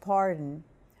posthumous pardon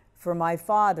for my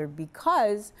father,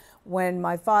 because when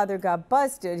my father got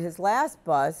busted, his last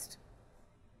bust,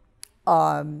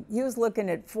 he was looking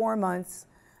at 4 months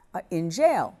in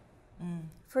jail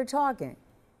for talking.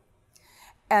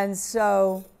 And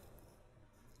so,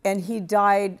 and he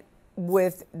died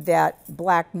with that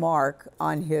black mark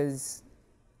on his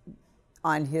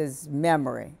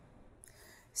memory.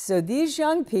 So these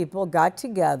young people got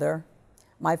together,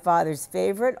 my father's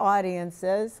favorite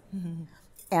audiences,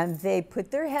 and they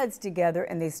put their heads together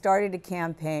and they started a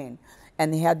campaign.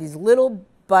 And they had these little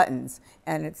buttons,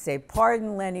 and it'd say,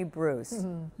 "Pardon Lenny Bruce."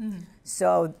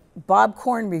 So Bob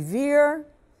Corn Revere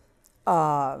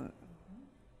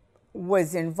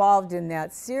was involved in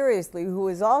that seriously, who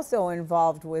was also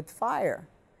involved with fire.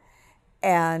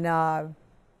 And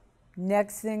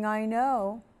next thing I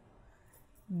know,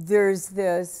 there's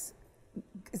this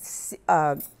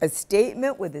a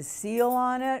statement with a seal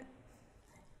on it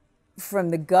from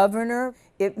the governor.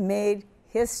 It made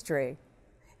history.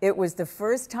 It was the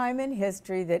first time in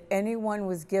history that anyone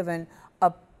was given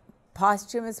a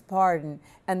posthumous pardon,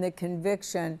 and the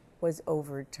conviction was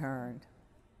overturned.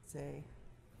 See,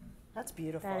 that's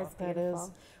beautiful. That is That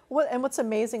beautiful. is. And what's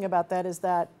amazing about that is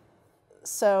that,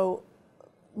 so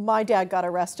my dad got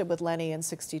arrested with Lenny in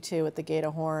 '62 at the Gate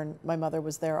of Horn. My mother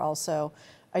was there also.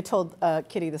 I told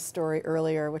Kitty the story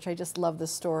earlier, which I just love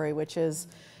this story, which is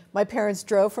my parents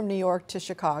drove from New York to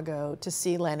Chicago to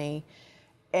see Lenny,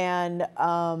 and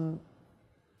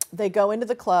they go into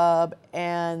the club,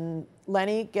 and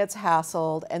Lenny gets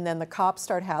hassled, and then the cops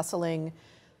start hassling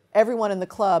everyone in the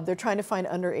club. They're trying to find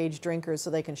underage drinkers so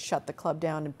they can shut the club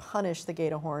down and punish the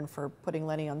Gate of Horn for putting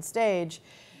Lenny on stage.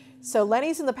 So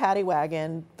Lenny's in the paddy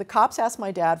wagon. The cops ask my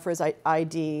dad for his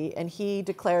ID, and he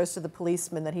declares to the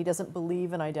policeman that he doesn't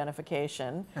believe in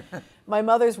identification. My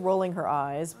mother's rolling her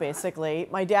eyes, basically.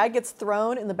 My dad gets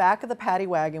thrown in the back of the paddy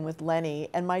wagon with Lenny,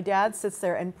 and my dad sits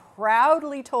there and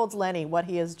proudly tells Lenny what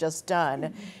he has just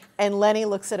done. And Lenny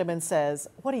looks at him and says,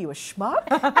 "What are you, a schmuck?"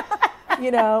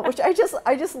 You know, which I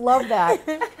just love that.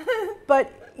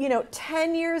 But, you know,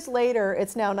 10 years later,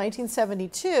 it's now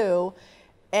 1972,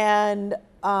 and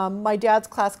my dad's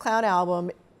Class Clown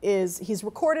album he's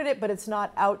recorded it, but it's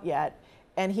not out yet.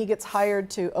 And he gets hired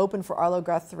to open for Arlo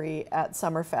Guthrie at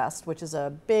Summerfest, which is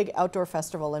a big outdoor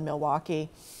festival in Milwaukee.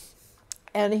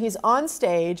 And he's on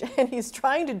stage, and he's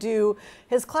trying to do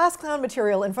his Class Clown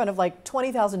material in front of like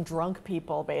 20,000 drunk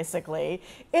people, basically.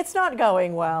 It's not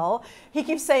going well. He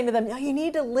keeps saying to them, "No, you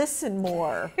need to listen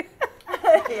more."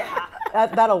 Yeah.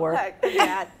 That'll work.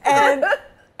 Yeah.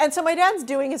 And so my dad's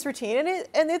doing his routine,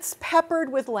 and it's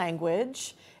peppered with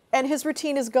language, and his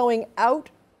routine is going out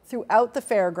throughout the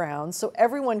fairgrounds so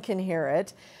everyone can hear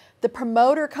it. The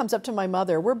promoter comes up to my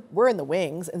mother, we're in the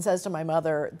wings, and says to my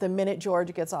mother, the minute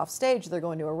George gets off stage, they're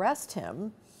going to arrest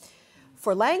him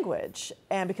for language.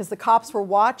 And because the cops were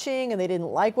watching and they didn't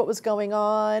like what was going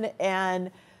on. And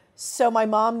so my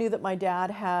mom knew that my dad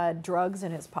had drugs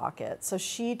in his pocket. So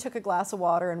she took a glass of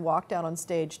water and walked out on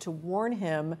stage to warn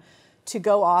him to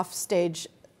go off stage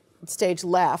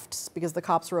left, because the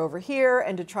cops were over here,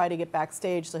 and to try to get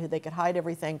backstage so they could hide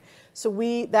everything. So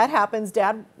that happens.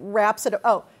 Dad wraps it up.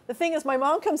 Oh, the thing is, my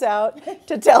mom comes out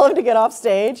to tell him to get off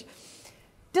stage.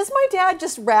 Does my dad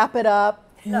just wrap it up?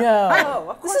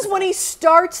 No. This is when he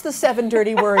starts the 7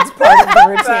 dirty words part of the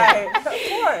routine. Right, of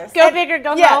course. Go big or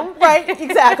go home. Right,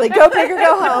 exactly. Go big or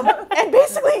go home. And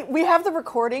basically, we have the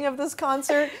recording of this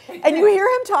concert, and you hear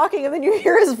him talking, and then you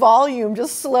hear his volume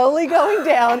just slowly going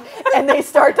down, and they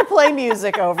start to play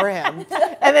music over him.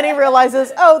 And then he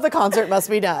realizes, oh, the concert must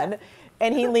be done.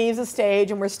 And he leaves the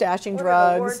stage, and we're stashing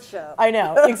drugs. Award show. I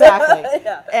know, exactly.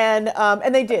 Yeah.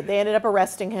 And they did. They ended up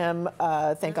arresting him.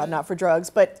 Thank God, not for drugs,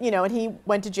 but and he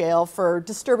went to jail for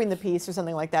disturbing the peace or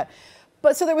something like that.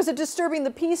 But so there was a disturbing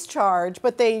the peace charge,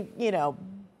 but they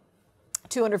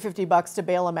 $250 to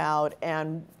bail him out.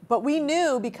 But we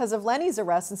knew because of Lenny's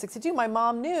arrest in '62, my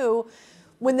mom knew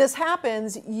when this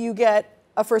happens, you get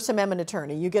a First Amendment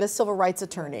attorney, you get a civil rights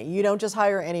attorney. You don't just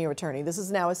hire any attorney. This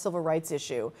is now a civil rights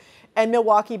issue. And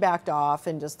Milwaukee backed off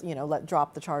and just, let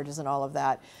drop the charges and all of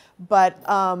that. But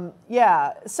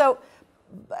yeah, so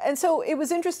it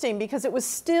was interesting because it was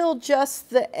still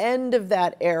just the end of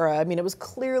that era. I mean, it was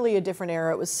clearly a different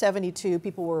era. It was '72.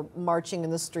 People were marching in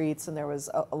the streets and there was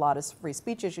a lot of free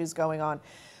speech issues going on.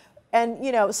 And,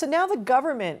 so now the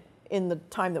government, in the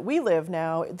time that we live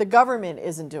now, the government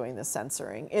isn't doing the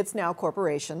censoring. It's now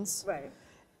corporations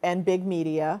and big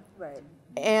media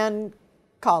and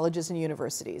colleges and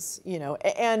universities,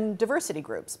 and diversity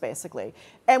groups, basically.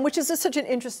 And which is such an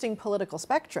interesting political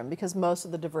spectrum because most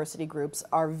of the diversity groups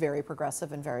are very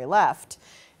progressive and very left.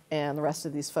 And the rest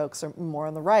of these folks are more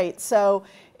on the right. So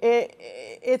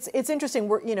it's interesting.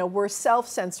 We're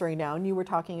self-censoring now, and you were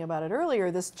talking about it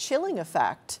earlier, this chilling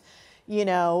effect.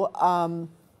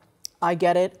 I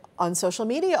get it on social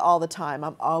media all the time.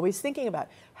 I'm always thinking about,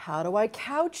 how do I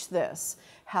couch this?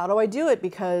 How do I do it?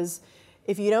 Because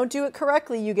if you don't do it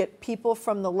correctly, you get people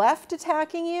from the left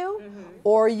attacking you,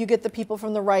 or you get the people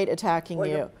from the right attacking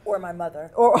you. Or my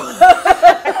mother. Or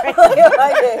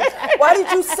why did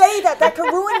you say that? That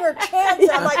could ruin your chance. And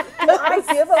I'm like, do I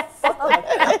give a fuck?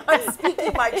 I'm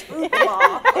speaking my truth,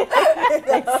 Mom.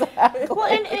 Exactly. Well,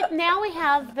 and now we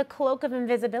have the cloak of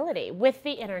invisibility with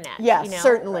the internet. Yes,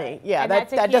 certainly. Yeah,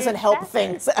 that doesn't help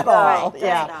things at all.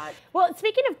 Yeah. Well,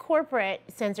 speaking of corporate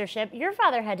censorship, your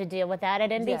father had to deal with that at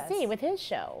NBC with his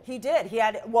show. He did. He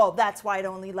had. Well, that's why it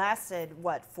only lasted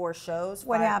 4 shows.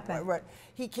 What happened?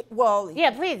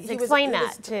 Yeah, please explain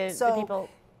that to the people.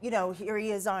 Here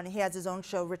he is on. He has his own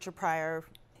show, Richard Pryor.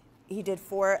 He did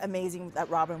 4 amazing that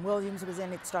Robin Williams was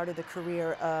in. It started the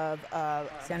career of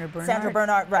Sandra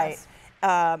Bernhard, right?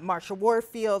 Marsha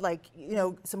Warfield,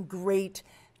 some great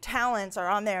talents are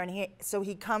on there, and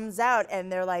he comes out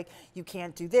and they're like, you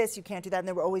can't do this, you can't do that, and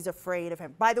they were always afraid of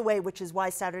him. By the way, which is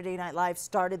why Saturday Night Live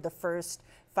started the first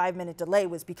 5-minute delay,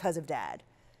 was because of Dad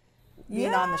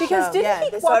being on the show. Because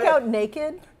didn't he walk out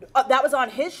naked? That was on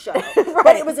his show, right.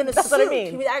 But it was in a That's suit. what I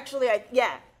mean. He was actually,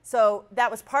 so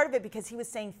that was part of it because he was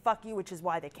saying fuck you, which is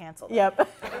why they canceled it. Yep.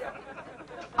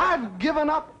 I've given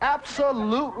up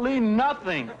absolutely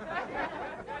nothing.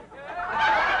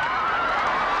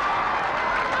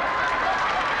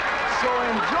 So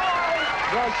enjoy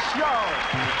the show.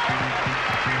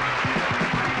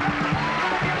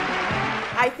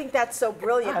 I think that's so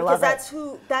brilliant because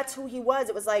that's who he was.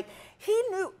 It was like he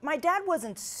knew my dad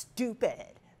wasn't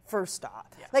stupid. First off,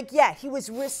 he was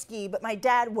risky, but my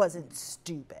dad wasn't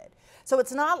stupid. So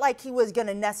it's not like he was going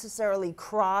to necessarily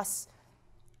cross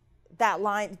that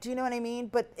line. Do you know what I mean?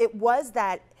 But it was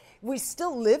that we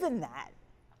still live in that.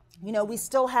 We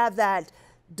still have that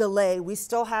delay. We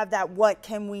still have that what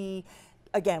can we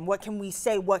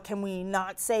say, what can we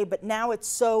not say? But now it's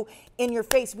so in your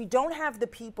face. We don't have the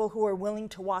people who are willing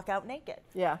to walk out naked.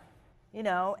 Yeah.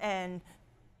 And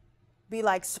be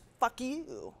like, fuck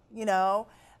you,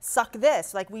 suck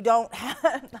this. Like we don't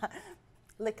have,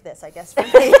 lick this, I guess, for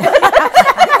me.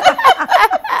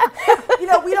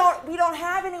 We don't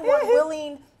have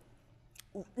anyone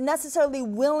necessarily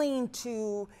willing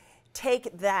to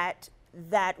take that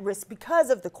risk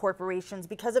because of the corporations,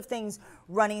 because of things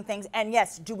running things. And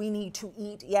yes, do we need to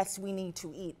eat? Yes, we need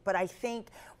to eat. But I think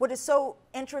what is so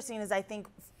interesting is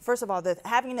first of all,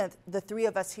 having the 3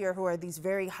 of us here who are these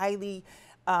very highly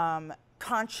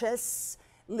conscious,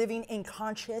 living in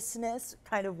consciousness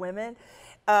kind of women,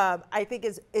 I think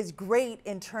is great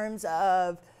in terms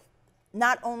of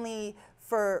not only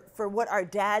for what our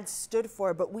dads stood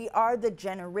for, but we are the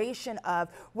generation of,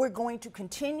 we're going to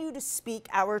continue to speak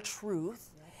our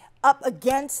truth up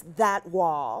against that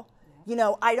wall.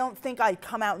 I don't think I'd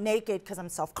come out naked because I'm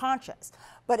self-conscious,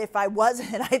 but if I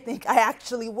wasn't, I think I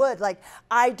actually would.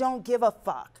 I don't give a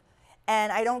fuck.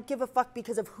 And I don't give a fuck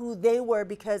because of who they were,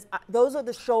 because those are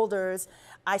the shoulders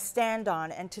I stand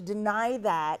on. And to deny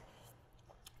that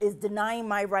is denying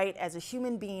my right as a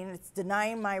human being. It's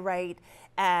denying my right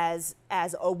as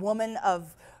a woman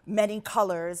of many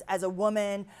colors, as a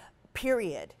woman,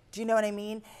 period. Do you know what I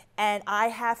mean? And I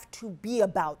have to be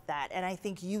about that. And I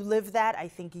think you live that. I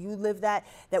think you live that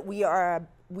we are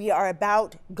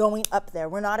about going up there.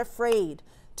 We're not afraid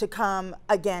to come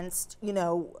against,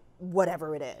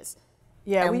 whatever it is.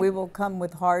 Yeah, and we will come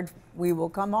hard. We will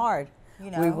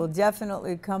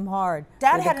definitely come hard.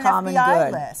 Dad had an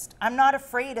FBI list. I'm not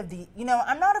afraid of the,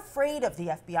 I'm not afraid of the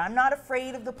FBI. I'm not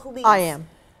afraid of the police. I am.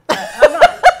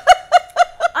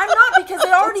 I'm not because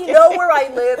they already already know where I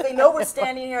live. They know we're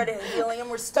standing here at a healing, and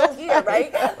we're still here,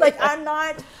 right? Like, I'm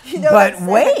not, you know. But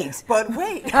wait. But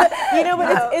wait. You know,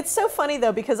 but it's so funny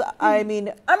though, because I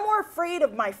mean, I'm more afraid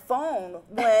of my phone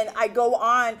when I go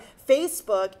on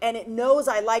Facebook and it knows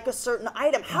I like a certain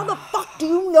item. How the fuck do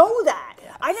you know that?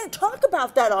 I didn't talk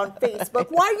about that on Facebook.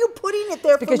 Why are you putting it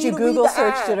there for because me you to Google read the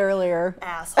searched ad? it earlier.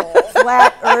 Asshole.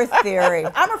 Flat Earth theory.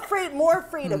 I'm more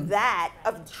afraid of that,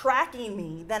 of tracking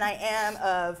me, than I am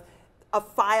of a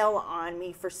file on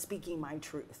me for speaking my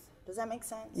truth. Does that make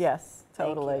sense? Yes,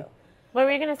 totally. What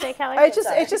were you going to say, Kelly?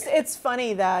 It's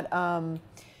funny that,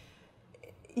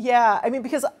 yeah, I mean,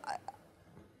 because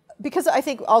I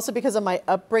think also because of my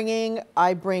upbringing,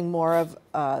 I bring more of,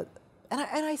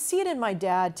 and I see it in my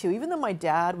dad too. Even though my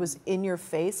dad was in your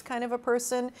face kind of a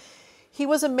person, he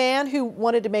was a man who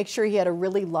wanted to make sure he had a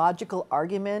really logical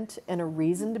argument and a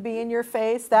reason to be in your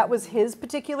face. That was his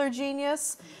particular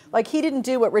genius. Like, he didn't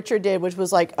do what Richard did, which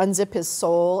was like unzip his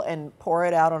soul and pour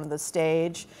it out onto the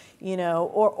stage, you know,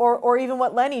 or even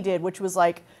what Lenny did, which was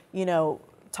like, you know,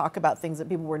 talk about things that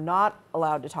people were not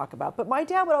allowed to talk about. But my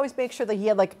dad would always make sure that he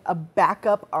had like a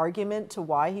backup argument to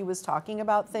why he was talking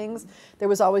about things. There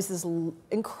was always this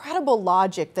incredible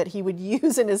logic that he would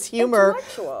use in his humor.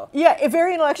 Intellectual. Yeah,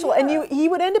 very intellectual. Yeah. And he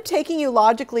would end up taking you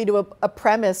logically to a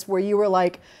premise where you were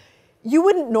like, you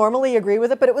wouldn't normally agree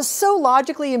with it, but it was so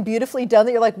logically and beautifully done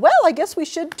that you're like, well, I guess we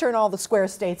should turn all the square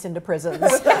states into prisons. You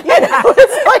know,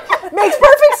 it's like, makes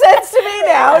perfect sense to me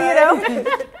now, you know?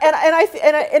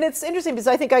 And it's interesting because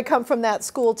I think I come from that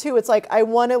school too. It's like, I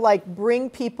want to like bring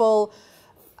people,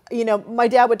 you know, my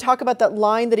dad would talk about that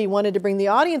line that he wanted to bring the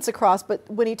audience across, but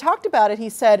when he talked about it, he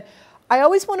said, I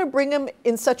always want to bring them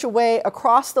in such a way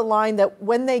across the line that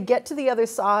when they get to the other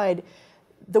side,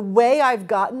 the way I've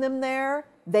gotten them there,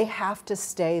 they have to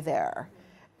stay there.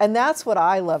 And that's what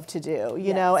I love to do,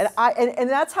 you know, and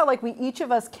that's how like we each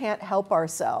of us can't help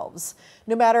ourselves.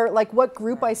 No matter like what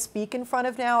group I speak in front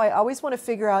of now, I always want to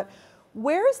figure out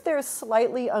where is their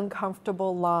slightly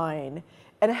uncomfortable line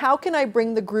and how can I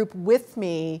bring the group with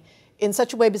me in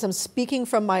such a way because I'm speaking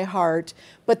from my heart,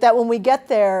 but that when we get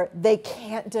there, they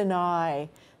can't deny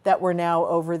that we're now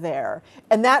over there.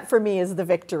 And that for me is the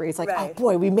victory. It's like, oh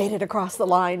boy, we made it across the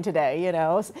line today, you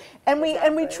know? And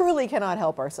we truly cannot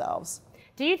help ourselves.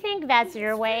 Do you think that's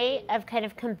your way of kind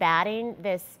of combating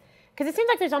this? Because it seems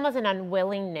like there's almost an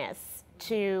unwillingness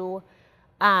to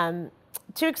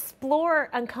explore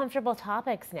uncomfortable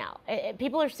topics now.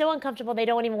 People are so uncomfortable they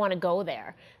don't even want to go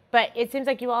there. But it seems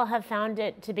like you all have found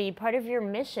it to be part of your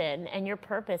mission and your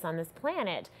purpose on this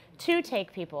planet to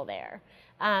take people there.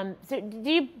 So do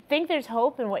you think there's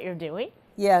hope in what you're doing?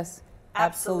 Yes,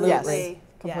 absolutely.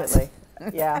 Yes, completely.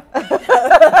 Yeah.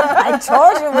 I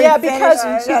told you we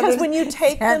because when you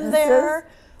take them there,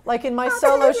 like in my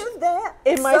solo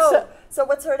so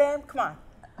what's her name? Come on.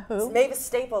 Who? Mavis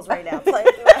Staples right now. Play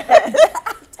through my head.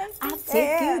 I'll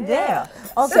take you there.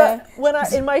 Okay.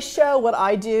 So in my show, what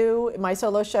I do, my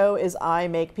solo show, is I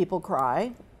make people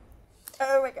cry.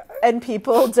 Oh my God. And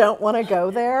people don't want to go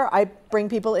there. I bring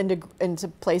people into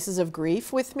places of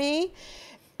grief with me.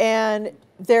 And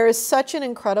there is such an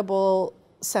incredible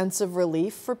sense of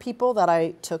relief for people that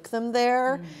I took them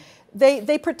there.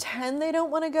 They pretend they don't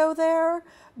want to go there,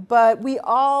 but we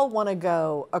all want to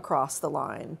go across the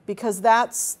line because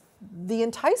that's the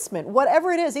enticement,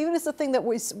 whatever it is, even if it's the thing that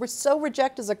we're so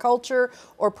reject as a culture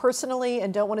or personally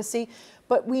and don't want to see.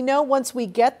 But we know once we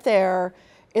get there,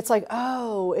 it's like,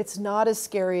 oh, it's not as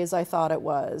scary as I thought it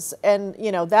was. And,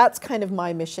 you know, that's kind of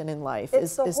my mission in life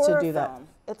is to do that.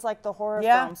 It's like the horror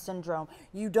film syndrome.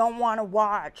 You don't want to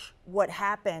watch what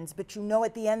happens, but you know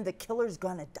at the end the killer's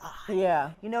gonna die.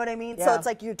 Yeah. You know what I mean? Yeah. So it's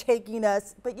like you're taking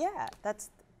us, but yeah, that's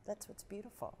what's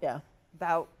beautiful. Yeah.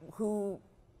 About who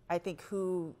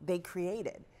they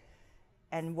created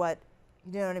and what,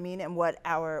 you know what I mean? And what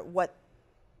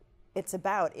it's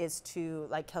about is to,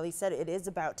 like Kelly said, it is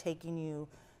about taking you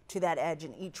to that edge,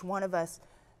 and each one of us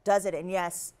does it. And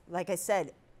yes, like I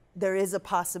said, there is a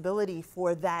possibility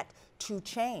for that to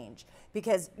change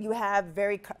because you have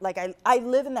I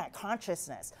live in that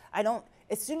consciousness.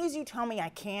 As soon as you tell me I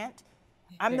can't,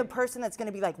 I'm the person that's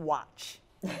gonna be like, watch.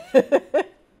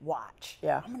 Watch.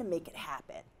 Yeah. I'm gonna make it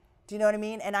happen. Do you know what I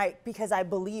mean? And because I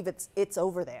believe it's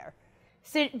over there.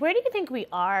 So where do you think we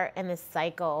are in this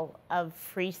cycle of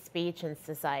free speech in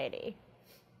society?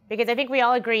 Because I think we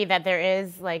all agree that there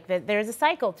is there's a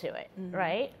cycle to it,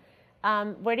 right?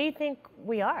 Where do you think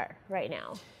we are right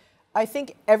now? I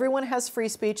think everyone has free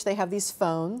speech. They have these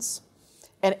phones,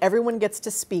 and everyone gets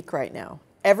to speak right now.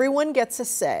 Everyone gets a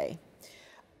say.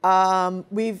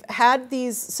 We've had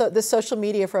this social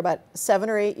media for about 7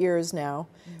 or 8 years now.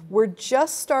 We're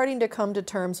just starting to come to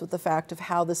terms with the fact of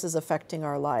how this is affecting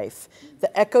our life.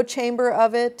 The echo chamber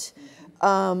of it,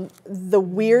 the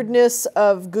weirdness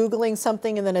of Googling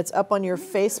something and then it's up on your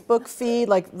Facebook feed.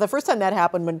 Like the first time that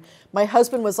happened when my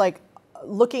husband was like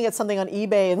looking at something on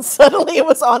eBay and suddenly it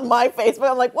was on my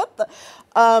Facebook. I'm like, what the?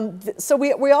 So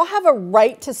we all have a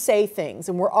right to say things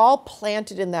and we're all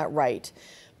planted in that right.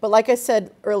 But like I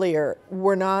said earlier,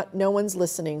 no one's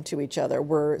listening to each other.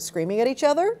 We're screaming at each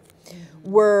other.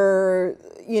 We're,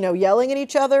 yelling at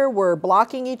each other. We're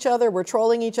blocking each other. We're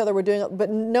trolling each other.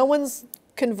 But no one's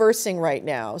conversing right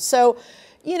now. So,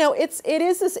 it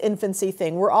is this infancy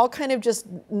thing. We're all kind of just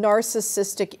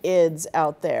narcissistic ids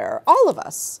out there, all of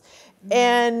us.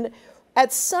 And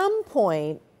at some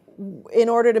point, in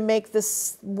order to make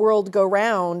this world go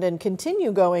round and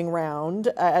continue going round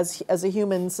as a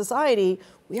human society,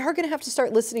 we are going to have to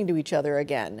start listening to each other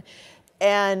again.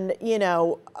 And,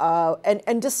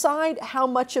 and decide how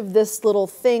much of this little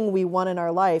thing we want in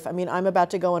our life. I mean, I'm about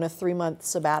to go on a 3-month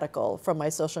sabbatical from my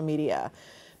social media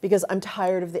because I'm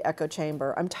tired of the echo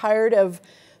chamber. I'm tired of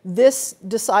this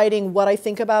deciding what I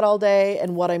think about all day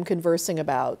and what I'm conversing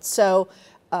about. So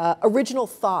original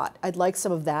thought, I'd like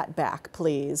some of that back,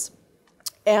 please.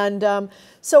 And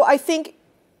so I think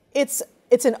it's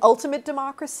an ultimate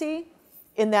democracy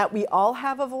in that we all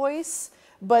have a voice.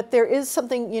 But there is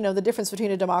something, the difference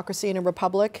between a democracy and a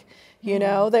republic,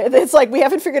 It's like we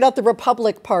haven't figured out the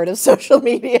republic part of social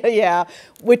media,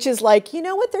 which is like, you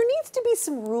know what, there needs to be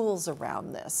some rules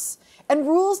around this. And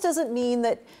rules doesn't mean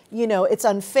that, it's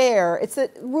unfair. It's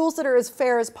that rules that are as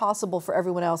fair as possible for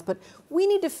everyone else. But we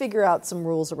need to figure out some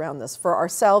rules around this for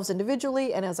ourselves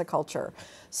individually and as a culture.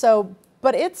 So,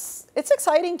 but it's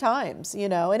exciting times,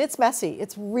 and it's messy.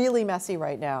 It's really messy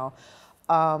right now.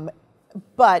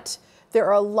 But there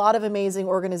are a lot of amazing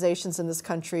organizations in this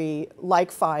country,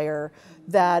 like FIRE,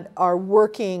 that are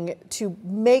working to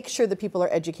make sure that people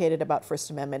are educated about First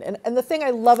Amendment. And the thing I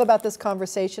love about this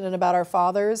conversation and about our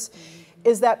fathers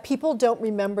is that people don't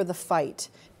remember the fight.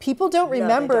 People don't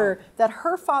remember that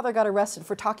her father got arrested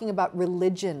for talking about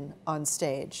religion on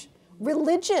stage.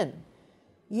 Religion,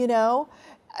 it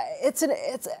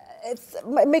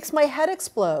makes my head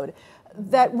explode.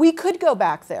 That we could go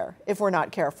back there if we're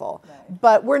not careful,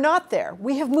 but we're not there.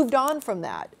 We have moved on from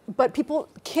that. But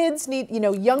kids need,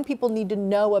 young people need to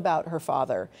know about her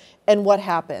father and what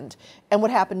happened in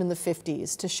the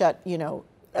 50s to shut,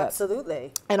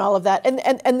 absolutely, and all of that, and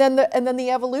then the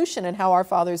evolution and how our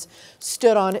fathers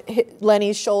stood on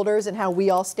Lenny's shoulders and how we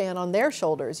all stand on their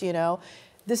shoulders.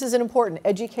 This is an important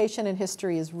education and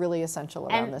history is really essential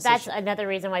around this issue. And that's another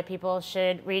reason why people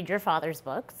should read your father's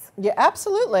books. Yeah,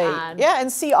 absolutely.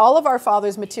 And see all of our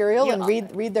fathers' material and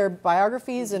read their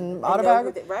biographies and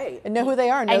autobiographies. Right. And know who they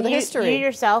are, know the history. You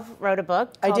yourself wrote a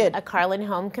book called A Carlin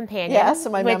Home Companion. Yes,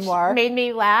 my memoir. Which made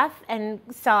me laugh and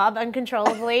sob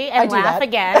uncontrollably and laugh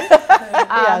again.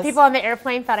 Yes. People on the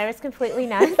airplane thought I was completely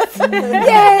nuts.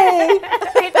 Yay!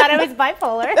 They thought I was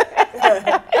bipolar.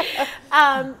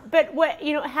 But what,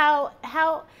 how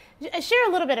share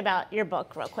a little bit about your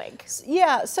book real quick.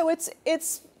 Yeah, so it's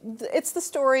the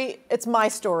story, it's my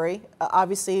story.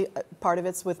 Obviously, part of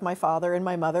it's with my father and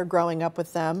my mother, growing up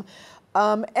with them.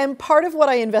 And part of what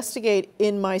I investigate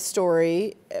in my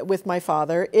story with my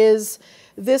father is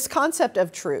this concept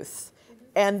of truth.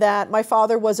 And that my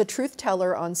father was a truth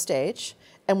teller on stage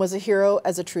and was a hero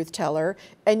as a truth teller.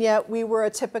 And yet we were a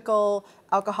typical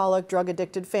alcoholic,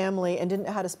 drug-addicted family and didn't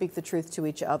know how to speak the truth to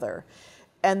each other.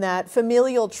 And that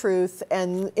familial truth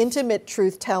and intimate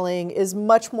truth-telling is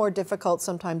much more difficult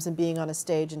sometimes than being on a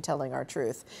stage and telling our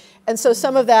truth. And so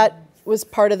some of that was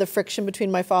part of the friction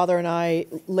between my father and I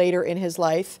later in his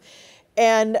life.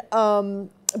 And,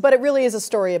 but it really is a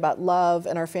story about love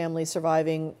and our family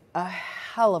surviving a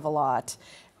hell of a lot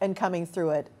and coming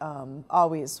through it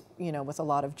always, with a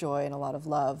lot of joy and a lot of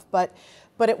love. But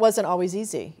it wasn't always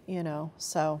easy,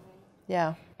 so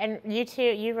yeah. And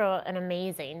you wrote an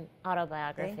amazing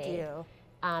autobiography. Thank you.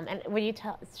 And will you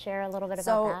share a little bit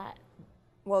about that?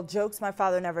 Well, Jokes My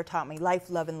Father Never Taught Me,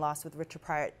 Life, Love, and Loss with Richard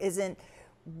Pryor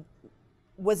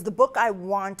was the book I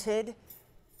wanted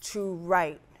to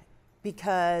write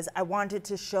because I wanted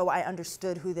to show I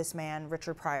understood who this man,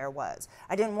 Richard Pryor, was.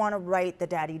 I didn't want to write the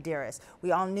Daddy Dearest.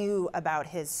 We all knew about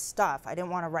his stuff. I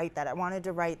didn't want to write that. I wanted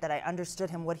to write that I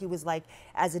understood him, what he was like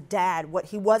as a dad, what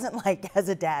he wasn't like as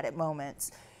a dad at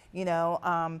moments.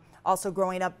 Also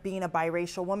growing up being a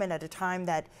biracial woman at a time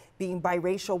that being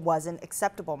biracial wasn't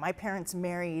acceptable. My parents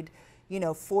married,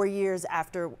 4 years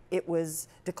after it was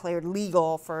declared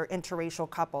legal for interracial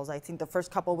couples. I think the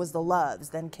first couple was the Loves,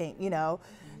 then came,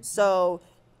 So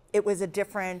it was a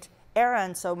different era,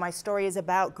 and so my story is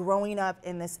about growing up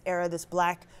in this era, this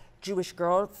Black Jewish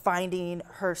girl finding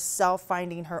herself,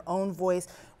 finding her own voice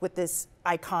with this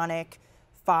iconic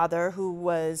father who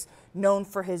was known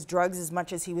for his drugs as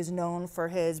much as he was known for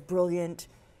his brilliant,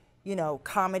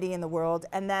 comedy in the world,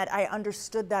 and that I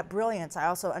understood that brilliance. I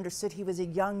also understood he was a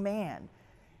young man.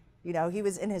 He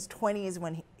was in his 20s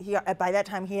when by that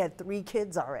time he had 3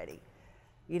 kids already,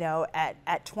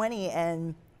 at 20,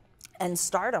 and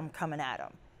stardom coming at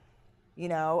him,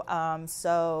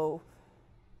 so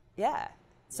yeah.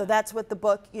 So that's what the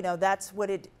book, that's what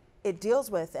it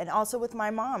deals with. And also with my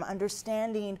mom,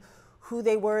 understanding who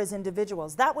they were as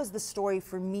individuals. That was the story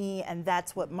for me, and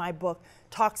that's what my book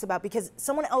talks about, because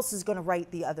someone else is going to write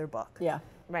the other book. Yeah.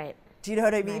 Right. Do you know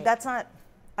what I mean? Right. That's not,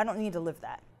 I don't need to live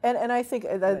that. And I think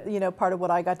that, part of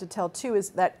what I got to tell too is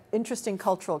that interesting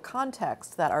cultural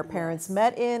context that our parents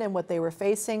met in and what they were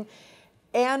facing,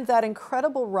 and that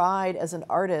incredible ride as an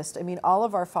artist. I mean, all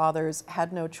of our fathers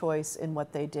had no choice in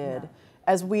what they did.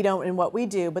 As we don't in what we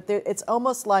do, but it's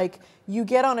almost like you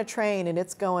get on a train and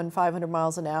it's going 500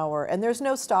 miles an hour and there's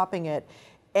no stopping it,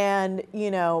 and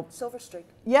Silver Streak.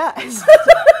 Yeah,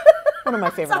 one of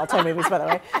my favorite all-time movies, by the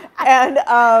way. And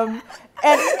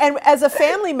as a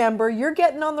family member, you're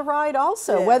getting on the ride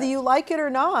also, whether you like it or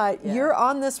not. You're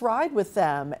on this ride with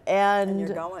them, and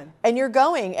you're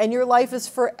going, and your life is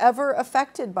forever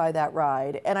affected by that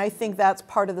ride. And I think that's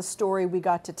part of the story we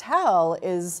got to tell,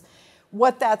 is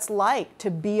what that's like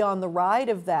to be on the ride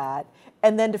of that,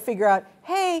 and then to figure out,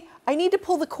 hey, I need to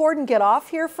pull the cord and get off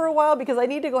here for a while because I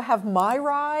need to go have my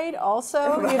ride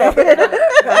also.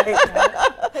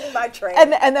 My train.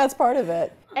 And that's part of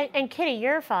it. And Kitty,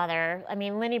 your father,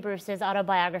 Lenny Bruce's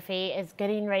autobiography is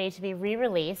getting ready to be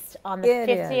re-released on the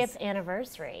 50th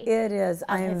anniversary. It is.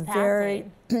 I am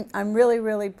I'm really,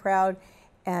 really proud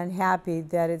and happy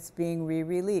that it's being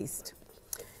re-released.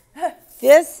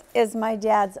 This is my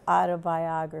dad's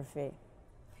autobiography.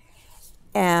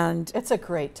 And it's a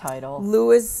great title.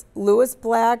 Lewis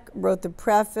Black wrote the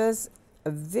preface,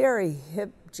 a very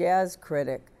hip jazz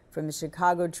critic from the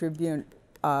Chicago Tribune,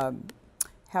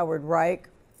 Howard Reich.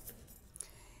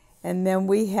 And then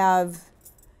we have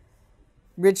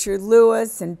Richard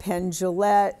Lewis and Penn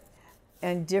Jillette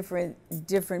and different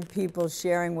people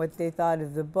sharing what they thought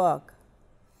of the book.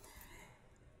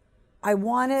 I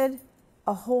wanted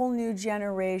a whole new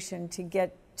generation to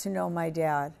get to know my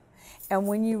dad. And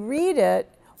when you read it,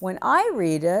 when I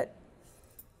read it,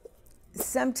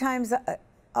 sometimes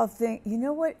I'll think, you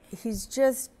know what, he's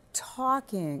just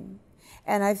talking.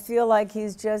 And I feel like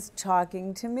he's just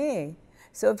talking to me.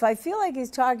 So if I feel like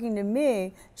he's talking to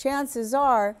me, chances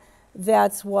are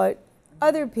that's what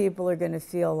other people are going to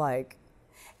feel like.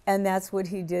 And that's what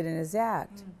he did in his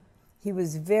act. He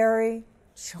was very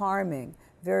charming,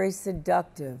 very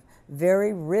seductive,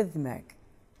 very rhythmic.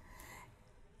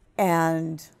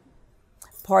 And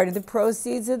part of the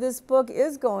proceeds of this book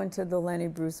is going to the Lenny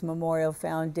Bruce Memorial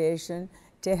Foundation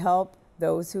to help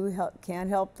those who can't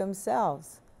help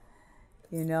themselves.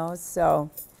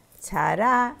 So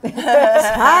ta-da,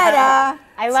 ta-da.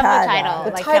 I love the title.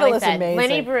 The title is amazing.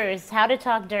 Lenny Bruce, How to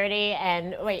Talk Dirty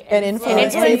and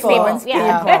Influence People.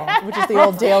 Yeah. Which is the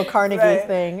old Dale Carnegie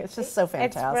thing. It's just so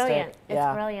fantastic. It's brilliant.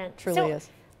 It's brilliant. Truly is.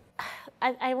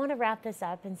 I want to wrap this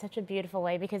up in such a beautiful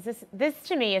way, because this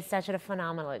to me is such a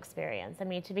phenomenal experience.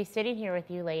 To be sitting here with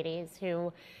you ladies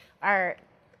who are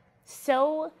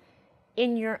so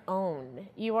in your own.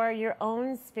 You are your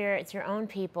own spirits, your own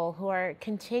people who are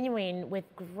continuing with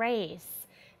grace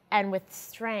and with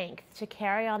strength to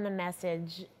carry on the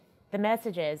messages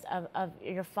of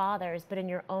your fathers, but in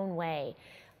your own way.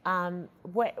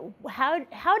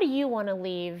 How do you want to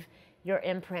leave your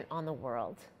imprint on the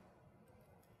world?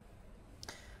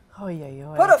 Oh,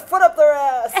 yeah. Put a foot up their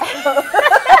ass.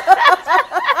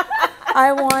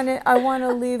 I want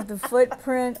to leave the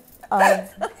footprint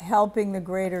of helping the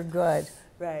greater good.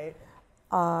 Right.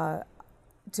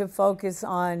 To focus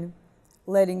on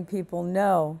letting people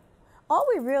know. All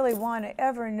we really want to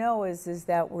ever know is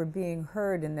that we're being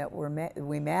heard and that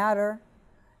we matter.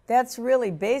 That's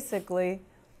really basically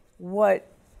what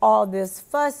all this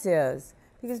fuss is,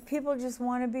 because people just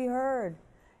want to be heard.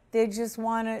 They just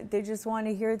want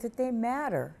to hear that they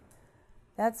matter.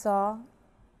 That's all.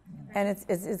 And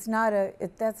that's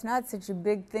not such a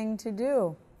big thing to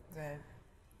do. Right.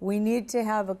 We need to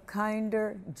have a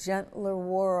kinder, gentler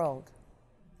world.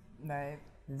 Right.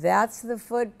 That's the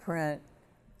footprint.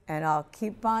 And I'll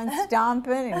keep on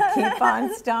stomping and keep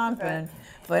on stomping. Right.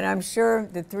 But I'm sure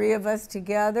the three of us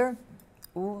together,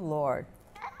 Ooh, Lord.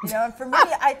 You know, and for me,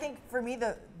 I think for me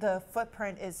the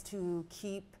footprint is to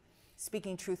keep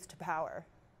speaking truth to power.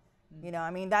 You know,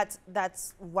 I mean,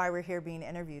 that's why we're here being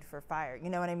interviewed for Fire. You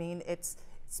know what I mean? It's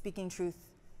speaking truth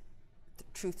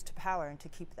to power, and to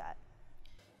keep that.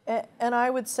 And I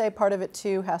would say part of it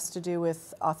too has to do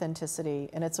with authenticity,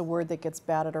 and it's a word that gets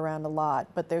batted around a lot,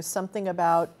 but there's something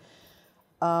about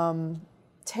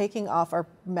taking off our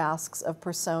masks of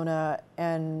persona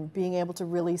and being able to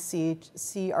really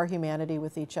see our humanity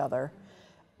with each other.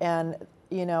 And,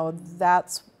 you know,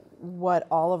 that's what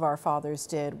all of our fathers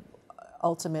did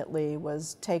ultimately,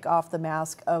 was take off the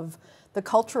mask of the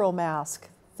cultural mask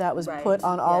that was put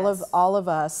on all of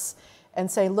us, and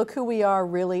say, look who we are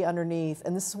really underneath,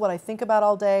 and this is what I think about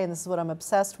all day, and this is what I'm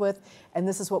obsessed with, and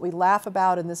this is what we laugh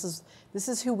about, and this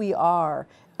is who we are.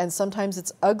 And sometimes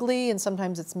it's ugly, and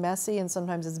sometimes it's messy, and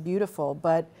sometimes it's beautiful,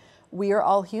 but we are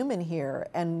all human here,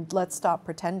 and let's stop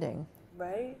pretending.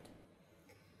 Right?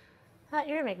 You're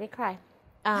gonna make me cry,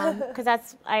 because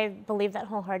I believe that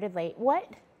wholeheartedly. What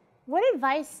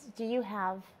advice do you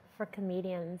have for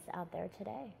comedians out there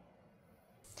today?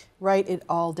 Write it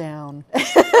all down.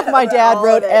 My dad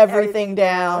wrote everything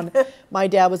down. My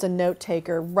dad was a note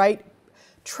taker.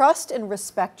 Trust and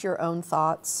respect your own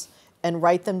thoughts and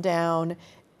write them down,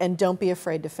 and don't be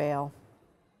afraid to fail.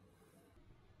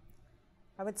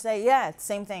 I would say, yeah,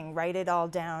 same thing. Write it all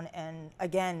down, and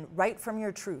again, write from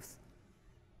your truth.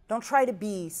 Don't try to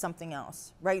be something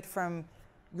else. Write from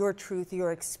your truth,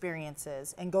 your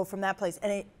experiences, and go from that place.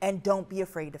 And don't be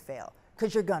afraid to fail,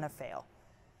 because you're gonna fail,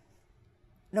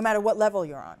 no matter what level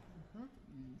you're on.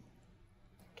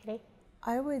 Kitty?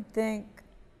 I would think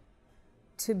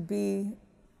to be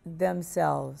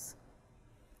themselves,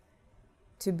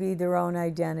 to be their own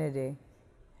identity,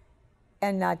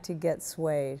 and not to get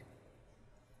swayed.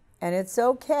 And it's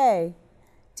okay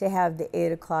to have the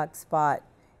 8 o'clock spot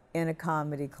in a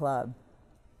comedy club.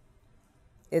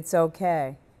 It's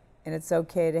okay. And it's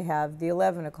okay to have the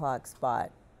 11 o'clock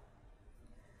spot.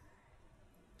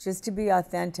 Just to be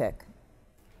authentic.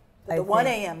 But the 1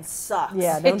 a.m. sucks.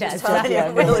 Yeah, It does.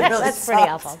 It really That's pretty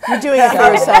awful. You're doing it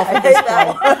for yourself at this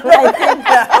point. I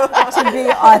think to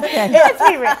be authentic. Let's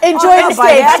be real. Enjoy the By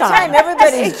stage that time. time,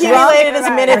 everybody's Accumulated as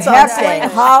minutes on heckling,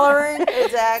 stage. hollering.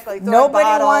 Exactly. throwing Nobody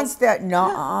bottles. wants that.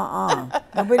 No,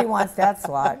 Nobody wants that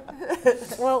slot.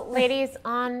 Well, ladies,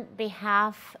 on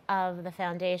behalf of the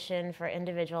Foundation for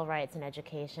Individual Rights and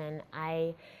Education,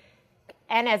 and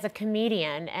as a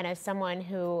comedian and as someone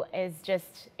who is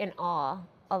just in awe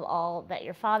of all that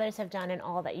your fathers have done and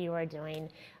all that you are doing,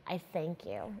 I thank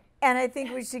you. And I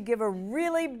think we should give a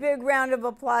really big round of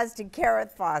applause to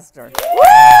Carrot Foster. Woo!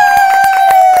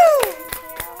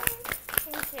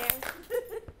 Thank you.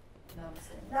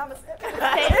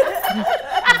 Namaste.